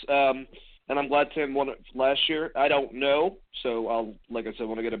curious, and I'm glad Sam won it last year. I don't know, so like I said,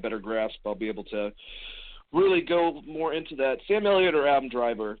 when I get a better grasp, I'll be able to really go more into that. Sam Elliott or Adam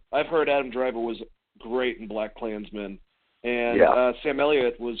Driver? I've heard Adam Driver was great in Black Klansman. And Sam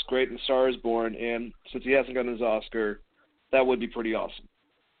Elliott was great in Star is Born, and since he hasn't gotten his Oscar, that would be pretty awesome.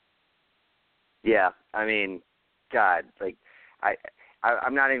 Yeah, I mean, God, like,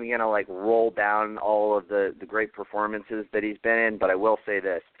 I'm not even going to, like, roll down all of the great performances that he's been in, but I will say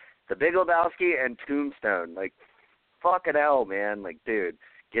this. The Big Lebowski and Tombstone, like, fucking hell, man. Like, dude,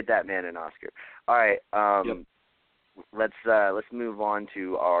 get that man an Oscar. All right, let's move on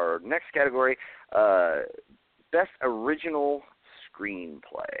to our next category, Best Original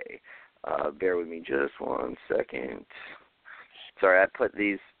Screenplay. Bear with me just 1 second. Sorry, I put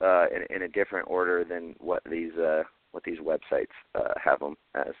these in a different order than what these websites have them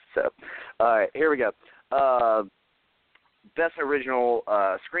as. So, all right, here we go. Best Original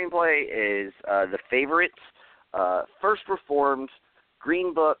Screenplay is The Favorite, First Reformed,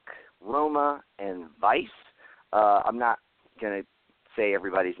 Green Book, Roma, and Vice. I'm not going to say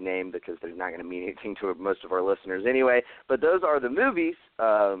everybody's name because they're not going to mean anything to most of our listeners anyway, but those are the movies.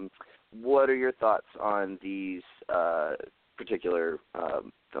 What are your thoughts on these particular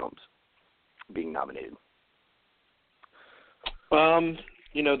films being nominated?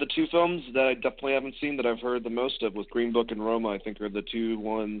 The two films that I definitely haven't seen that I've heard the most of with Green Book and Roma, I think are the two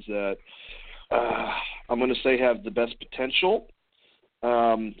ones that I'm going to say have the best potential. I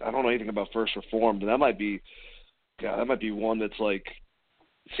don't know anything about First Reformed, and that might be one that's like,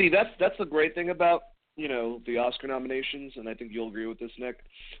 see, that's the great thing about, the Oscar nominations, and I think you'll agree with this, Nick,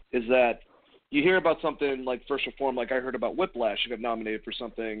 is that you hear about something like First Reformed, like I heard about Whiplash, it got nominated for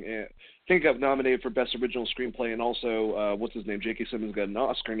something, and I think it got nominated for Best Original Screenplay, and also, what's his name, J.K. Simmons got an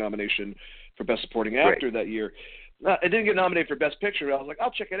Oscar nomination for Best Supporting Actor that year. It didn't get nominated for Best Picture, but I was like,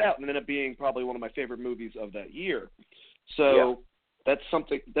 I'll check it out, and it ended up being probably one of my favorite movies of that year. So that's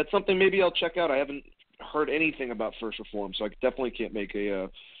something maybe I'll check out. I haven't heard anything about First Reformed, so I definitely can't make a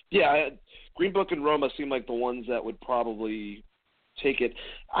Green Book and Roma seem like the ones that would probably take it.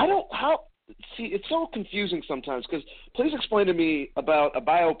 It's so confusing sometimes, because please explain to me about a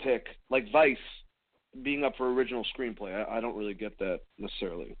biopic like Vice being up for original screenplay. I don't really get that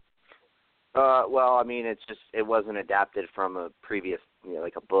necessarily. Well, I mean, it's just, it wasn't adapted from a previous,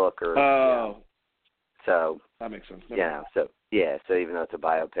 like a book or. So that makes sense. So even though it's a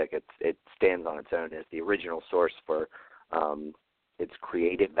biopic, it stands on its own as the original source for its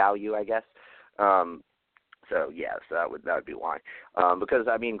creative value, I guess. So that would be why. Because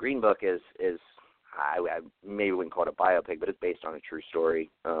I mean, Green Book is I maybe wouldn't call it a biopic, but it's based on a true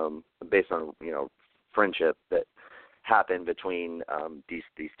story, based on friendship that happened between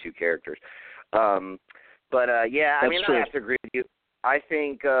these two characters. I mean, true. I have to agree with you. I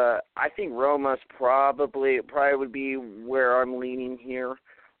think Roma's probably would be where I'm leaning here.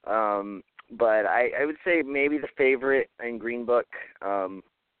 But I would say maybe The Favorite and Green Book.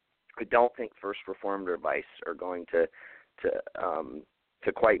 I don't think First Reformed or Vice are going to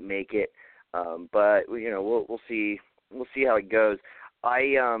quite make it. But we'll see how it goes.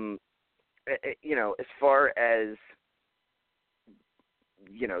 As far as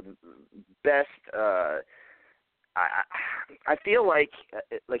best, I feel like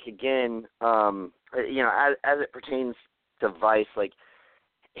again, as it pertains to Vice, like,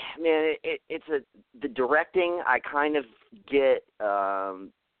 man, it's the directing. I kind of get, though,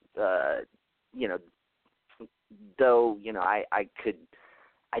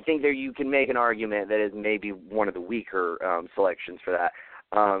 I think there you can make an argument that is maybe one of the weaker selections for that.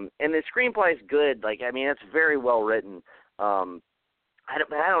 And the screenplay is good. Like, I mean, it's very well written. I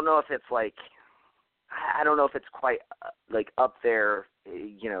don't know if it's like, I don't know if it's quite like up there,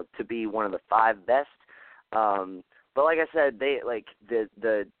 to be one of the 5 best. But like I said, they like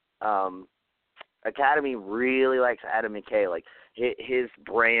the Academy really likes Adam McKay, like his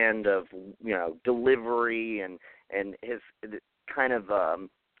brand of delivery and his kind of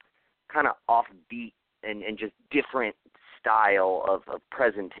offbeat and just different style of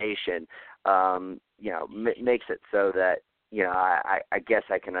presentation. Makes it so that I guess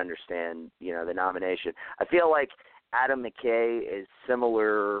I can understand the nomination. I feel like Adam McKay is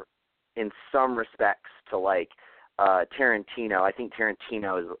similar in some respects to like Tarantino. I think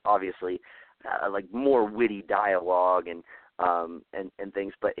Tarantino is obviously like more witty dialogue and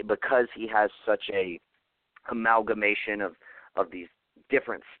things, but because he has such a amalgamation of these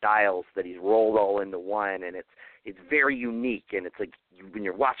different styles that he's rolled all into one, and it's very unique, and it's like when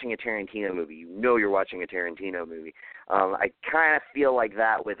you're watching a Tarantino movie, you're watching a Tarantino movie. I kind of feel like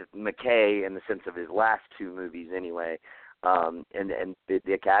that with McKay in the sense of his last 2 movies anyway. And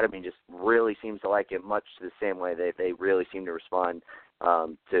the Academy just really seems to like it much the same way they really seem to respond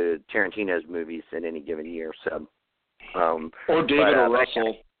to Tarantino's movies in any given year. So, or David or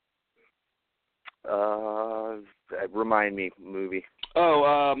Russell. Remind me, movie. Oh,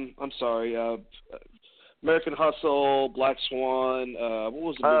 I'm sorry. American Hustle, Black Swan. What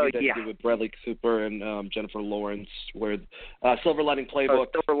was the movie that he did with Bradley Cooper and Jennifer Lawrence? Where Silver Lining Playbook. Oh,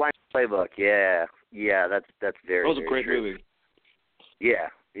 Silver Lining Playbook. Yeah, that's very. That was a great true. movie. Yeah,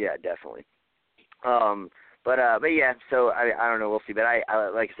 definitely. But yeah. So I don't know. We'll see. But I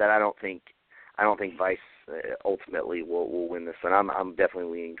like I said, I don't think Vice ultimately will win this one. I'm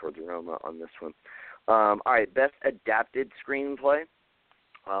definitely leaning towards Roma on this one. All right, best adapted screenplay.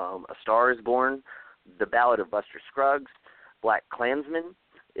 A Star is Born, The Ballad of Buster Scruggs, Black Klansman,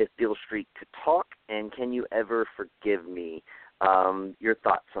 If Beale Street Could Talk, and Can You Ever Forgive Me? Your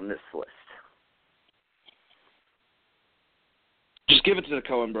thoughts on this list? Just give it to the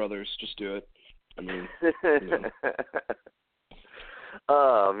Coen brothers. Just do it. I mean, you know.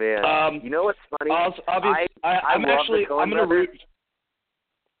 Oh man! You know what's funny? I'm gonna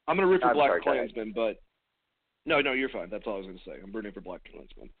root for Black Klansman, but no, you're fine. That's all I was gonna say. I'm rooting for Black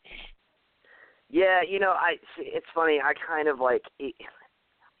Klansman. Yeah, it's funny. I kind of like.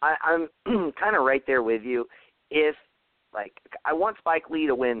 I'm kind of right there with you. If I want Spike Lee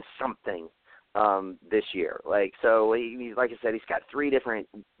to win something this year. Like I said, he's got 3 different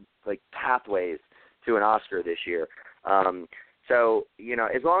pathways to an Oscar this year. So,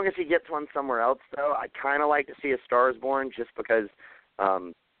 as long as he gets one somewhere else, though, I kind of like to see A Star is Born just because,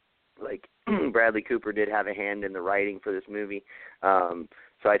 Bradley Cooper did have a hand in the writing for this movie. So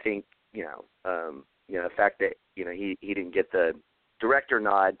I think, the fact that, he didn't get the director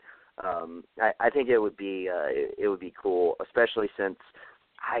nod, I think it would be cool, especially since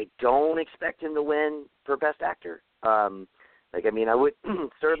I don't expect him to win for Best Actor. I would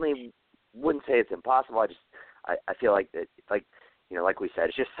certainly wouldn't say it's impossible. I feel like that, like we said,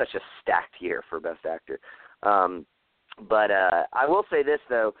 it's just such a stacked year for Best Actor. But I will say this,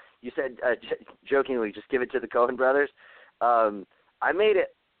 though. You said, jokingly, just give it to the Coen brothers. I made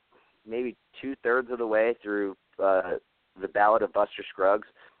it maybe 2/3 of the way through The Ballad of Buster Scruggs.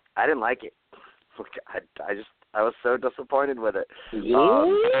 I didn't like it. I was so disappointed with it.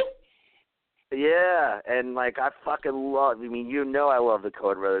 Yeah, and I fucking love. I mean, I love the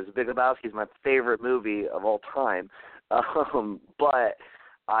Coen brothers. Big Lebowski is my favorite movie of all time. But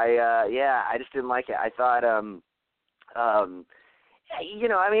I just didn't like it. I thought,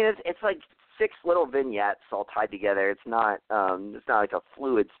 it's like 6 little vignettes all tied together. It's not like a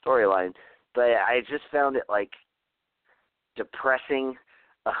fluid storyline. But I just found it depressing.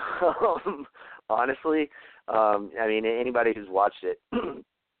 Honestly, anybody who's watched it.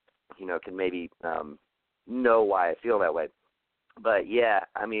 Can maybe know why I feel that way. But yeah,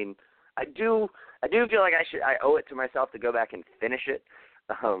 I do feel like I owe it to myself to go back and finish it.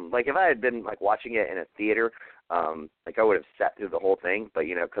 If I had been watching it in a theater, I would have sat through the whole thing. But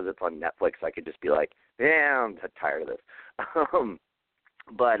because it's on Netflix, I could just be like, yeah, I'm tired of this.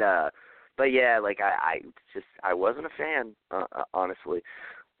 But yeah, I wasn't a fan, honestly.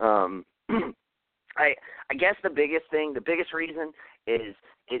 I guess the biggest reason is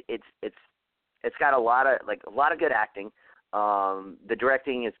it's got a lot of good acting. The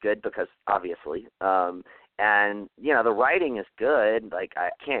directing is good because obviously, and the writing is good. I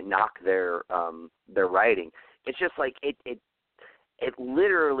can't knock their writing. It's just it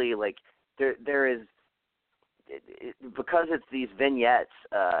literally there is because it's these vignettes.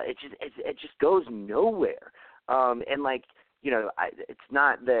 It just goes nowhere. And it's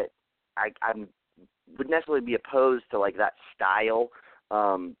not that I would necessarily be opposed to that style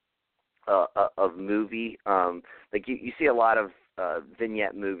of movie. You see a lot of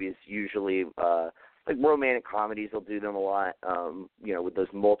vignette movies usually, romantic comedies will do them a lot, with those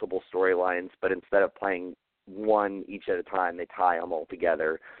multiple storylines, but instead of playing one each at a time, they tie them all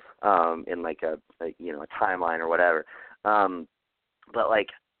together in a timeline or whatever. But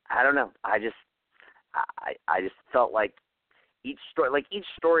I don't know. I just felt like each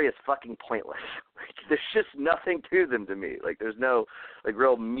story is fucking pointless. There's just nothing to them to me. There's no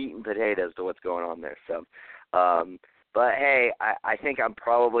real meat and potatoes to what's going on there. So, but hey, I think I'm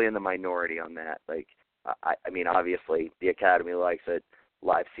probably in the minority on that. Obviously the Academy likes it.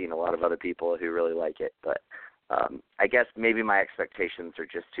 I've seen a lot of other people who really like it, but I guess maybe my expectations are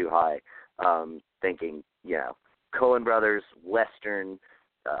just too high. Thinking, Coen Brothers, Western,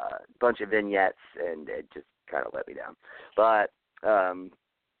 bunch of vignettes, and it just kind of let me down. But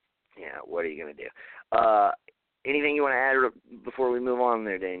what are you gonna do? Anything you want to add before we move on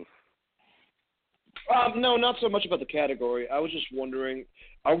there, Dane? No, not so much about the category. I was just wondering,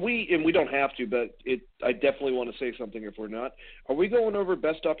 are we, and we don't have to, but I definitely want to say something if we're not. Are we going over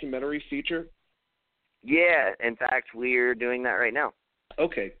Best Documentary Feature? Yeah, in fact, we're doing that right now.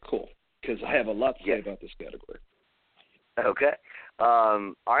 Okay, cool. because I have a lot to say about this category. Okay.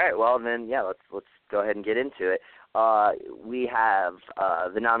 All right. Well, then, yeah, let's go ahead and get into it. We have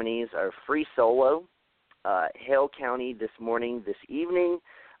the nominees are Free Solo, Hale County, This Morning, This Evening,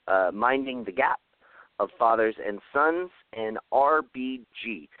 Minding the Gap, Of Fathers and Sons, and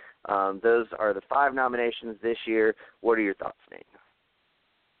RBG. Those are the 5 nominations this year. What are your thoughts, Nate?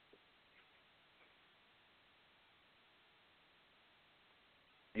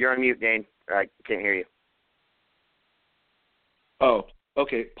 You're on mute, Dane. I can't hear you. Oh,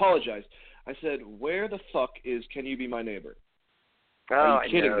 okay. Apologize. I said, where the fuck is Can You Be My Neighbor? Are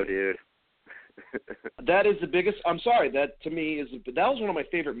you kidding I know, me? dude. That is the biggest. I'm sorry. That to me that was one of my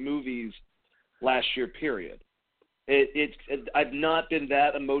favorite movies last year. Period. I've not been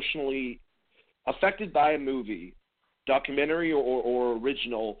that emotionally affected by a movie, documentary or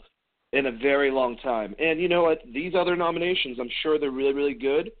original, in a very long time. And you know what? These other nominations, I'm sure they're really, really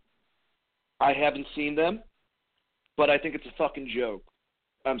good. I haven't seen them, but I think it's a fucking joke.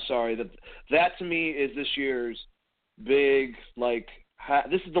 I'm sorry. That to me is this year's big, like,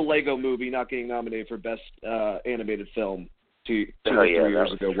 this is the Lego movie not getting nominated for Best Animated Film 3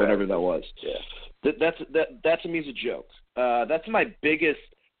 years ago, whatever that was. Yeah. That to me is a joke. That's my biggest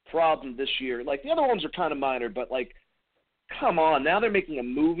problem this year. Like, the other ones are kind of minor, but, like, come on. Now they're making a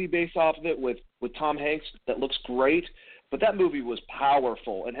movie based off of it with Tom Hanks that looks great, but that movie was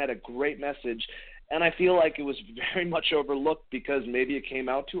powerful and had a great message, and I feel like it was very much overlooked because maybe it came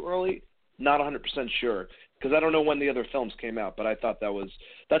out too early. Not 100% sure, because I don't know when the other films came out, but I thought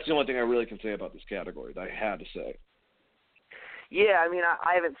that's the only thing I really can say about this category that I had to say. Yeah, I mean,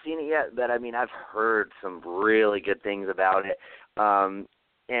 I haven't seen it yet, but, I mean, I've heard some really good things about it.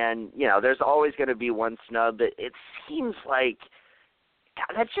 And, you know, there's always going to be one snub, but it seems like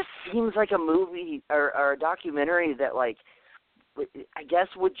that just seems like a movie or a documentary that, like, I guess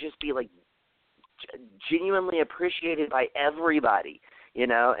would just be, like, genuinely appreciated by everybody, you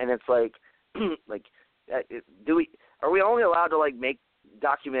know? And it's like, are we only allowed to, like, make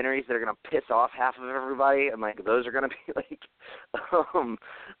documentaries that are going to piss off half of everybody, and, like, those are going to be, like,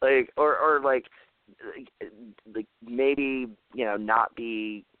 maybe, you know, not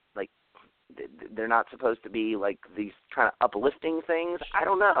be, like, they're not supposed to be, like, these kind of uplifting things. I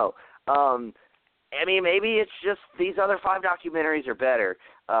don't know. I mean, maybe it's just these other 5 documentaries are better.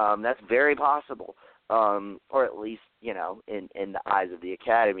 That's very possible, or at least, you know, in the eyes of the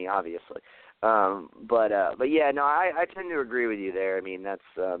Academy, obviously. But yeah, no, I tend to agree with you there. I mean, that's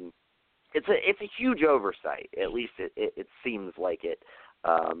it's a huge oversight. At least it seems like it.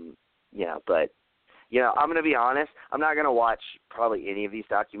 You know, but you know, I'm gonna be honest. I'm not gonna watch probably any of these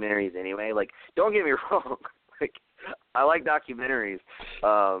documentaries anyway. Like, don't get me wrong. Like, I like documentaries,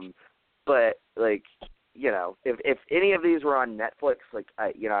 but like, you know, if any of these were on Netflix, like,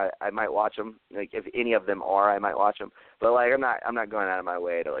 I might watch them. Like, if any of them are, I might watch them. But like, I'm not going out of my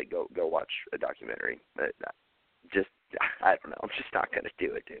way to like go watch a documentary. But just, I don't know. I'm just not gonna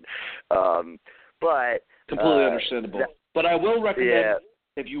do it, dude. But completely understandable. But I will recommend,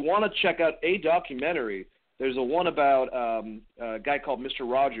 if you want to check out a documentary, there's a one about a guy called Mr.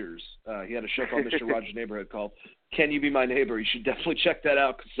 Rogers. He had a show called Mr. Rogers' Neighborhood called Can You Be My Neighbor? You should definitely check that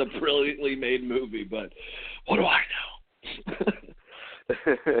out because it's a brilliantly made movie. But what do I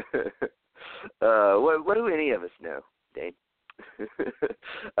know? What do any of us know, Dane?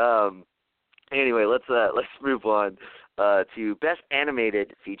 Anyway, let's move on to Best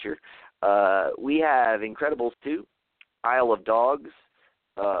Animated Feature. We have Incredibles 2, Isle of Dogs,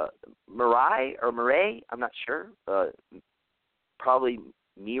 Mirai, I'm not sure. Probably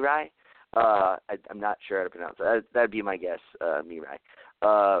Mirai. I'm not sure how to pronounce it. That'd be my guess, Mirai.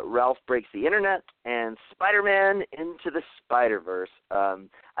 Ralph Breaks the Internet, and Spider-Man Into the Spider-Verse. That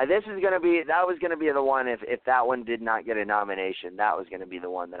was gonna be the one if that one did not get a nomination. That was gonna be the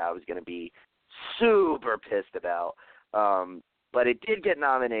one that I was gonna be super pissed about. But it did get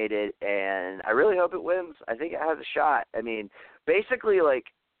nominated, and I really hope it wins. I think it has a shot. I mean, basically, like,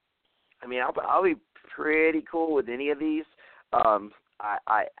 I'll be pretty cool with any of these.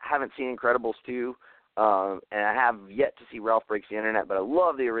 I haven't seen Incredibles 2, and I have yet to see Ralph Breaks the Internet, but I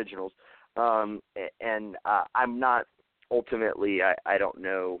love the originals. And I'm not ultimately, I don't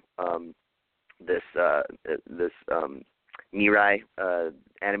know this Mirai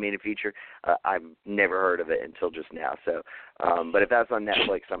animated feature. I've never heard of it until just now. So, but if that's on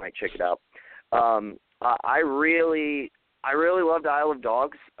Netflix, I might check it out. I really loved Isle of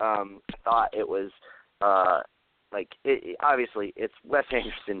Dogs. I thought it was obviously it's Wes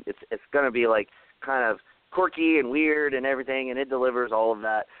Anderson. It's going to be like kind of quirky and weird and everything, and it delivers all of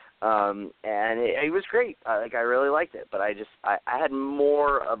that. And it was great. I really liked it, but I had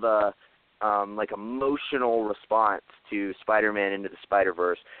more of a like emotional response to Spider-Man Into the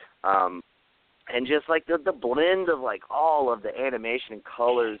Spider-Verse. And just like the blend of like all of the animation and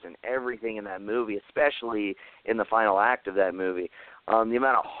colors and everything in that movie, especially in the final act of that movie, the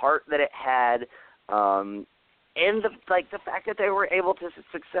amount of heart that it had, and the fact that they were able to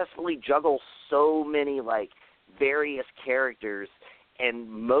successfully juggle so many like various characters, and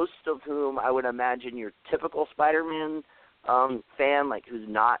most of whom I would imagine your typical Spider-Man fan, like who's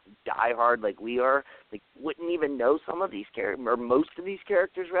not diehard like we are, like wouldn't even know some of these characters, or most of these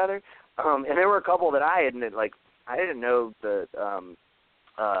characters rather. And there were a couple that I didn't know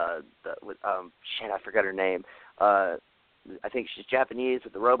I forgot her name. I think she's Japanese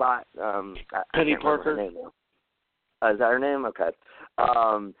with the robot. Penny Parker. Is that her name? Okay.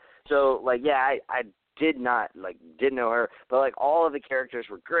 So like, yeah, I didn't know her, but like all of the characters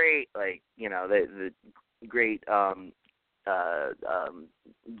were great. Like, you know, the great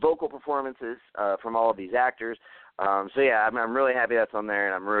vocal performances from all of these actors. So yeah, I'm really happy that's on there,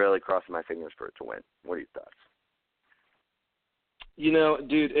 and I'm really crossing my fingers for it to win. What are your thoughts? You know,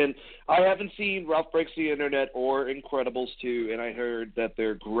 dude, and I haven't seen Ralph Breaks the Internet or Incredibles 2, and I heard that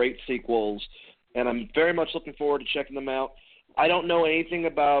they're great sequels, and I'm very much looking forward to checking them out. I don't know anything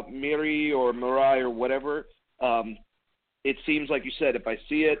about Miri or Mirai or whatever. It seems like you said, if I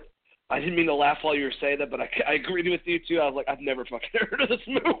see it, I didn't mean to laugh while you were saying that, but I agreed with you too. I was like, I've never fucking heard of this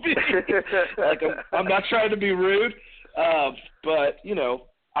movie. Like, I'm not trying to be rude, but you know,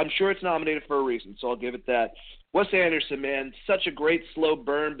 I'm sure it's nominated for a reason, so I'll give it that. Wes Anderson, man, such a great slow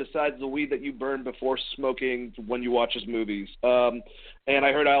burn. Besides the weed that you burn before smoking when you watch his movies, and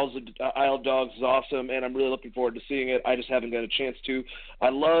I heard Isle of Dogs is awesome, and I'm really looking forward to seeing it. I just haven't got a chance to. I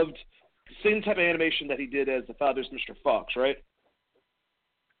loved the same type of animation that he did as The Father's Mr. Fox, right?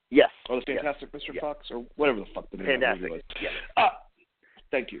 Yes. Or The Fantastic Mr. Fox, or whatever the fuck the name of the movie was. Yes.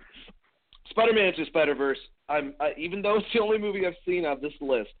 Thank you. Spider-Man Into Spider-Verse, even though it's the only movie I've seen on this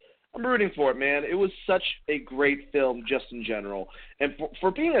list, I'm rooting for it, man. It was such a great film just in general. And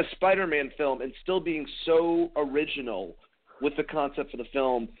for being a Spider-Man film and still being so original with the concept for the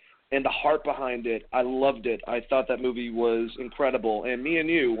film and the heart behind it, I loved it. I thought that movie was incredible. And me and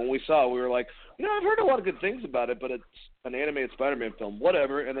you, when we saw it, we were like, you know, I've heard a lot of good things about it, but it's an animated Spider-Man film,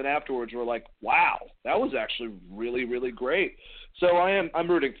 whatever. And then afterwards, we're like, wow, that was actually really, really great. So I'm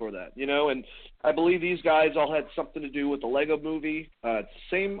rooting for that, you know. And I believe these guys all had something to do with the Lego movie.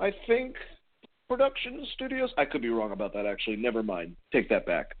 Same, I think, production studios. I could be wrong about that, actually. Never mind. Take that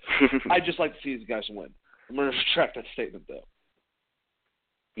back. I'd just like to see these guys win. I'm going to retract that statement, though.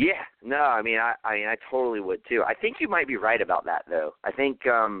 Yeah, no, I mean, I totally would too. I think you might be right about that, though. I think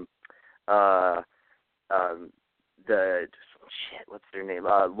what's their name?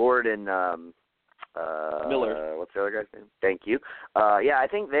 Lord and Miller. What's the other guy's name? Thank you. Yeah, I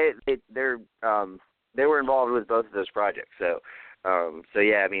think they were involved with both of those projects. So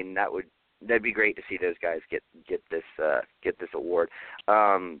yeah, I mean, that'd be great to see those guys get this award.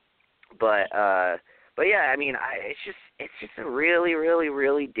 But yeah, I mean, it's just a really, really,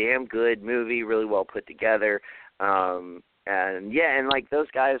 really damn good movie, really well put together. And yeah, and like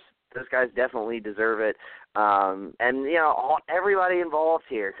those guys definitely deserve it. And you know, everybody involved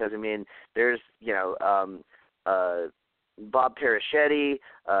here, because I mean, there's, you know, Bob Pereschetti,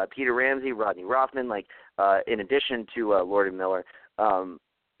 Peter Ramsey, Rodney Rothman, like in addition to Lord and Miller.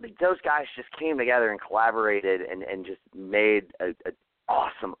 Like those guys just came together and collaborated and just made an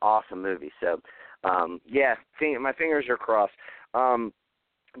awesome movie. So yeah, my fingers are crossed.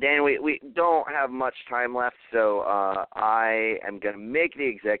 Dan, we don't have much time left, so I am going to make the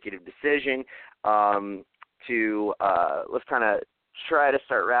executive decision to let's kind of try to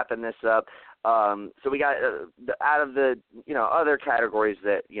start wrapping this up. So we got out of the, you know, other categories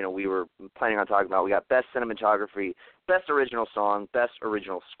that, you know, we were planning on talking about, we got Best Cinematography, Best Original Song, Best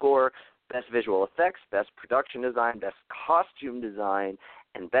Original Score, Best Visual Effects, Best Production Design, Best Costume Design,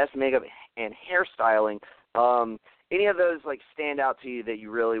 and Best Makeup and Hairstyling. Any of those like stand out to you that you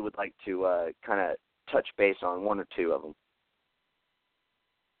really would like to kind of touch base on, one or two of them?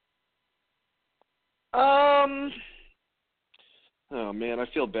 Oh man, I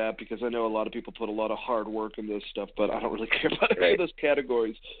feel bad because I know a lot of people put a lot of hard work in this stuff, but I don't really care about any of those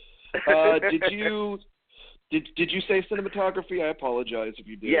categories. Did you say cinematography? I apologize if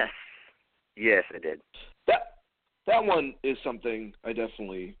you did. Yes, I did. That one is something I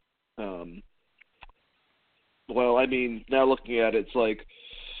definitely. Well, I mean, now looking at it, it's like,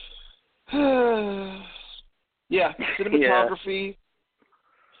 yeah, cinematography.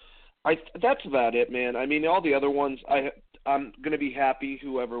 Yeah. That's about it, man. I mean, all the other ones, I'm gonna be happy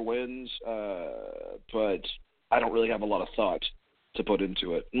whoever wins, but I don't really have a lot of thought to put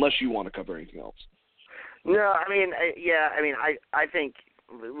into it, unless you want to cover anything else. No, I mean, I think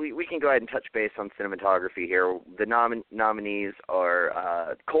we can go ahead and touch base on cinematography here. The nominees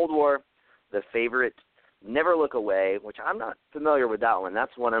are Cold War, The Favorite, Never Look Away, which I'm not familiar with that one.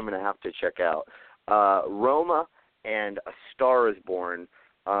 That's one I'm going to have to check out. Roma and A Star Is Born.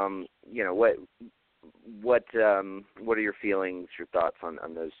 What are your feelings, your thoughts on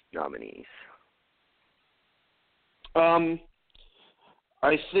those nominees?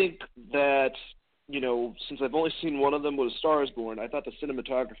 I think that, since I've only seen one of them with A Star Is Born, I thought the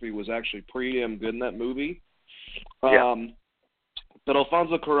cinematography was actually pretty damn good in that movie. Yeah. But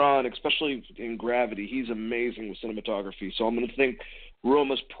Alfonso Cuarón, especially in Gravity, he's amazing with cinematography. So I'm going to think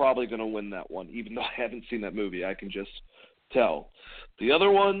Roma's probably going to win that one, even though I haven't seen that movie. I can just tell. The other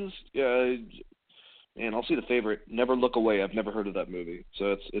ones, I'll see The Favorite. Never Look Away. I've never heard of that movie,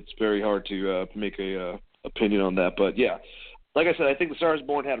 so it's very hard to make a opinion on that. But yeah, like I said, I think The Star Is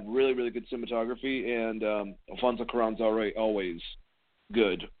Born had really, really good cinematography, and Alfonso Cuarón's always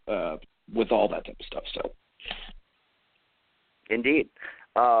good with all that type of stuff. So. Indeed.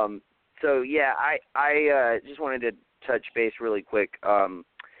 So yeah, I just wanted to touch base really quick on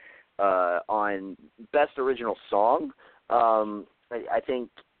Best Original Song. I think,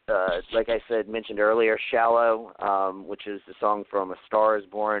 like I mentioned earlier, "Shallow," which is the song from "A Star Is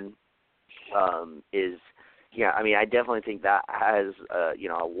Born," is, I definitely think that has a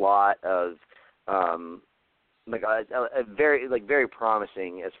lot of a very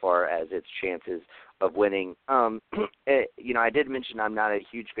promising as far as its chances of winning. I did mention I'm not a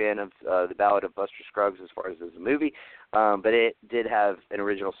huge fan of The Ballad of Buster Scruggs as far as a movie, but it did have an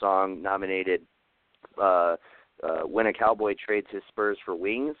original song nominated, When a Cowboy Trades His Spurs for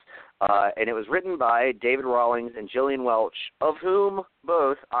Wings, and it was written by David Rawlings and Gillian Welch, of whom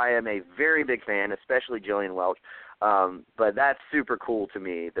both I am a very big fan, especially Gillian Welch. But that's super cool to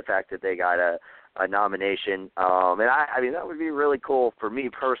me, the fact that they got a nomination. And that would be really cool for me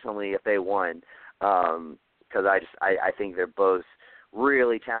personally if they won, because I think they're both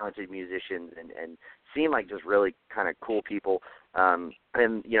really talented musicians and seem like just really kind of cool people. And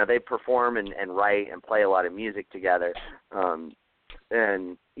they perform and write and play a lot of music together.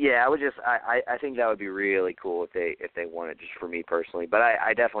 And yeah, I think that would be really cool if they won it, just for me personally. But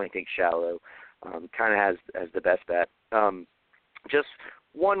I definitely think "Shallow" kind of has the best bet. Just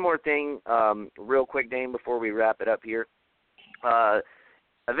one more thing, real quick, Dane, before we wrap it up here.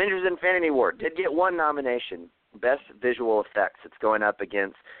 Avengers: Infinity War did get one nomination, Best Visual Effects. It's going up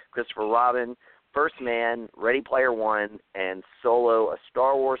against Christopher Robin, First Man, Ready Player One, and Solo: A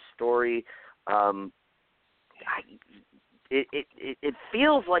Star Wars Story. It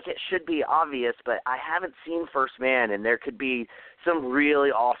feels like it should be obvious, but I haven't seen First Man, and there could be some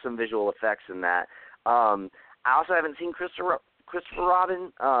really awesome visual effects in that. I also haven't seen Christopher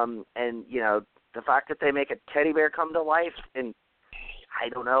Robin, and the fact that they make a teddy bear come to life, and I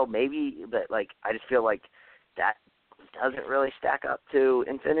don't know, maybe, but I just feel like that doesn't really stack up to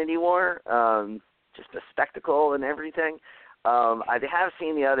Infinity War. Just the spectacle and everything. I have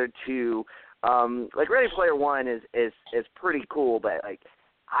seen the other two. Ready Player One is pretty cool, but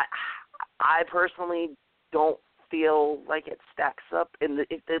I personally don't feel like it stacks up at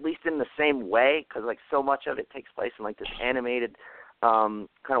least in the same way, because so much of it takes place in this animated kind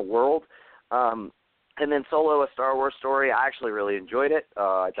of world. And then Solo: A Star Wars Story, I actually really enjoyed it.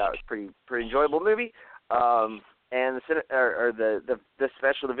 I thought it was pretty enjoyable movie. And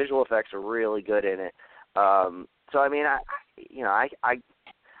the visual effects are really good in it. So I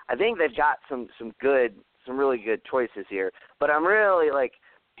think they've got some really good choices here. But I'm really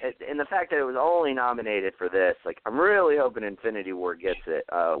in the fact that it was only nominated for this, I'm really hoping Infinity War gets it.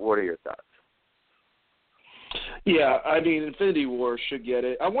 What are your thoughts? Yeah, Infinity War should get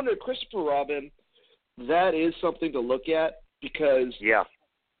it. I wonder, Christopher Robin, that is something to look at, because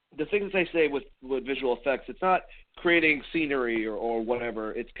the things they say with visual effects, it's not creating scenery or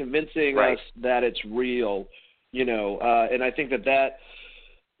whatever. It's convincing us that it's real, and I think that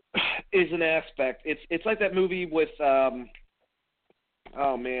is an aspect. It's like that movie with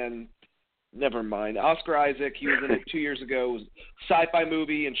never mind. Oscar Isaac, he was in it 2 years ago. It was a sci-fi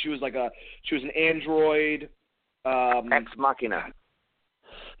movie, and she was an android. Ex Machina.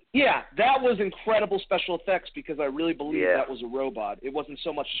 Yeah, that was incredible special effects, because I really believe that was a robot. It wasn't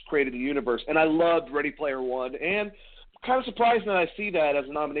so much just created the universe. And I loved Ready Player One, and I'm kind of surprised that I see that as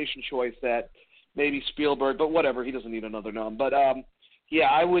a nomination choice, that maybe Spielberg, but whatever, he doesn't need another nom. But I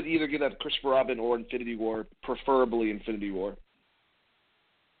would either give that to Christopher Robin or Infinity War, preferably Infinity War.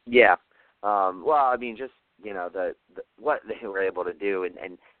 Yeah. Just what they were able to do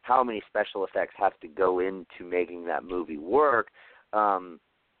and how many special effects have to go into making that movie work. I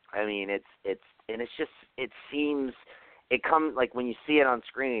mean, it seems. It comes like when you see it on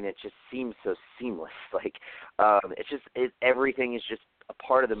screen, it just seems so seamless. Like everything is just a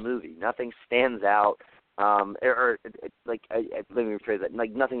part of the movie. Nothing stands out, let me rephrase that.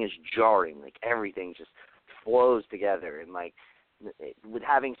 Like nothing is jarring. Like everything just flows together, and like with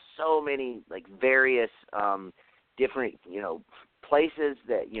having so many like various different places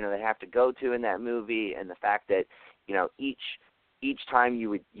that they have to go to in that movie, and the fact that each time you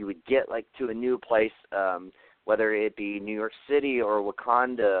would get like to a new place. Whether it be New York City or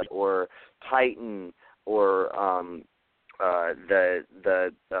Wakanda or Titan or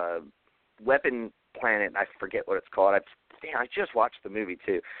the weapon planet, I forget what it's called. I just watched the movie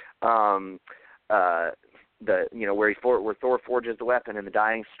too. Where Thor forges the weapon and the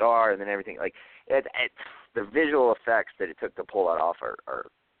Dying Star and then everything. Like the visual effects that it took to pull that off are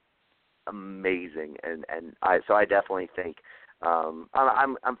amazing, and I definitely think. I'm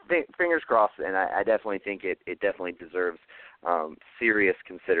fingers crossed, and I definitely think it definitely deserves serious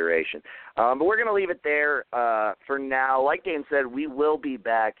consideration. But we're going to leave it there for now. Like Dane said, we will be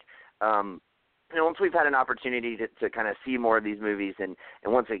back once we've had an opportunity to kind of see more of these movies, and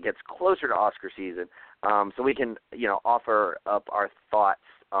once it gets closer to Oscar season, so we can offer up our thoughts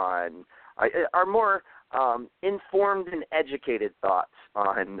on our more informed and educated thoughts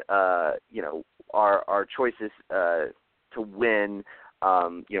on our choices to win,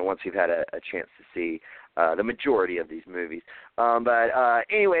 once we've had a chance to see the majority of these movies. But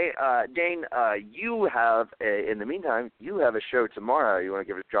anyway, Dane, you have, in the meantime, you have a show tomorrow. You want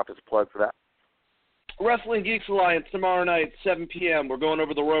to drop us a plug for that? Wrestling Geeks Alliance tomorrow night, 7 p.m. We're going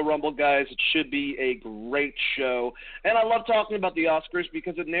over the Royal Rumble, guys. It should be a great show. And I love talking about the Oscars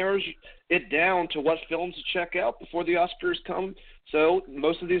because it narrows it down to what films to check out before the Oscars come. So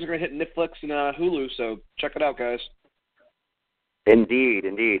most of these are going to hit Netflix and Hulu, so check it out, guys. Indeed.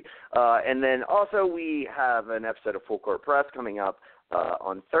 And then also we have an episode of Full Court Press coming up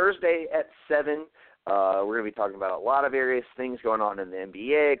on Thursday at 7. We're going to be talking about a lot of various things going on in the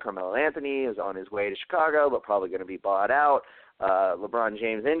NBA. Carmelo Anthony is on his way to Chicago, but probably going to be bought out. LeBron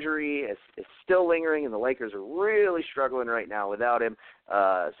James' injury is still lingering, and the Lakers are really struggling right now without him.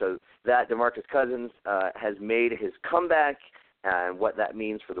 So that DeMarcus Cousins has made his comeback, and what that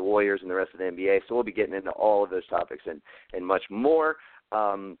means for the Warriors and the rest of the NBA. So we'll be getting into all of those topics and much more.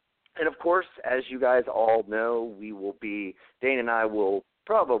 And, of course, as you guys all know, Dane and I will,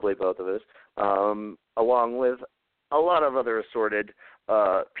 probably both of us, along with a lot of other assorted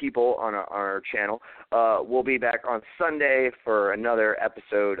people on our channel, we'll be back on Sunday for another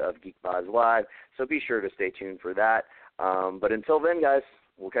episode of Geek Vibes Live. So be sure to stay tuned for that. But until then, guys,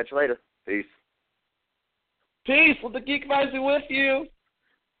 we'll catch you later. Peace. Peace. Let the Geek Vibes be with you.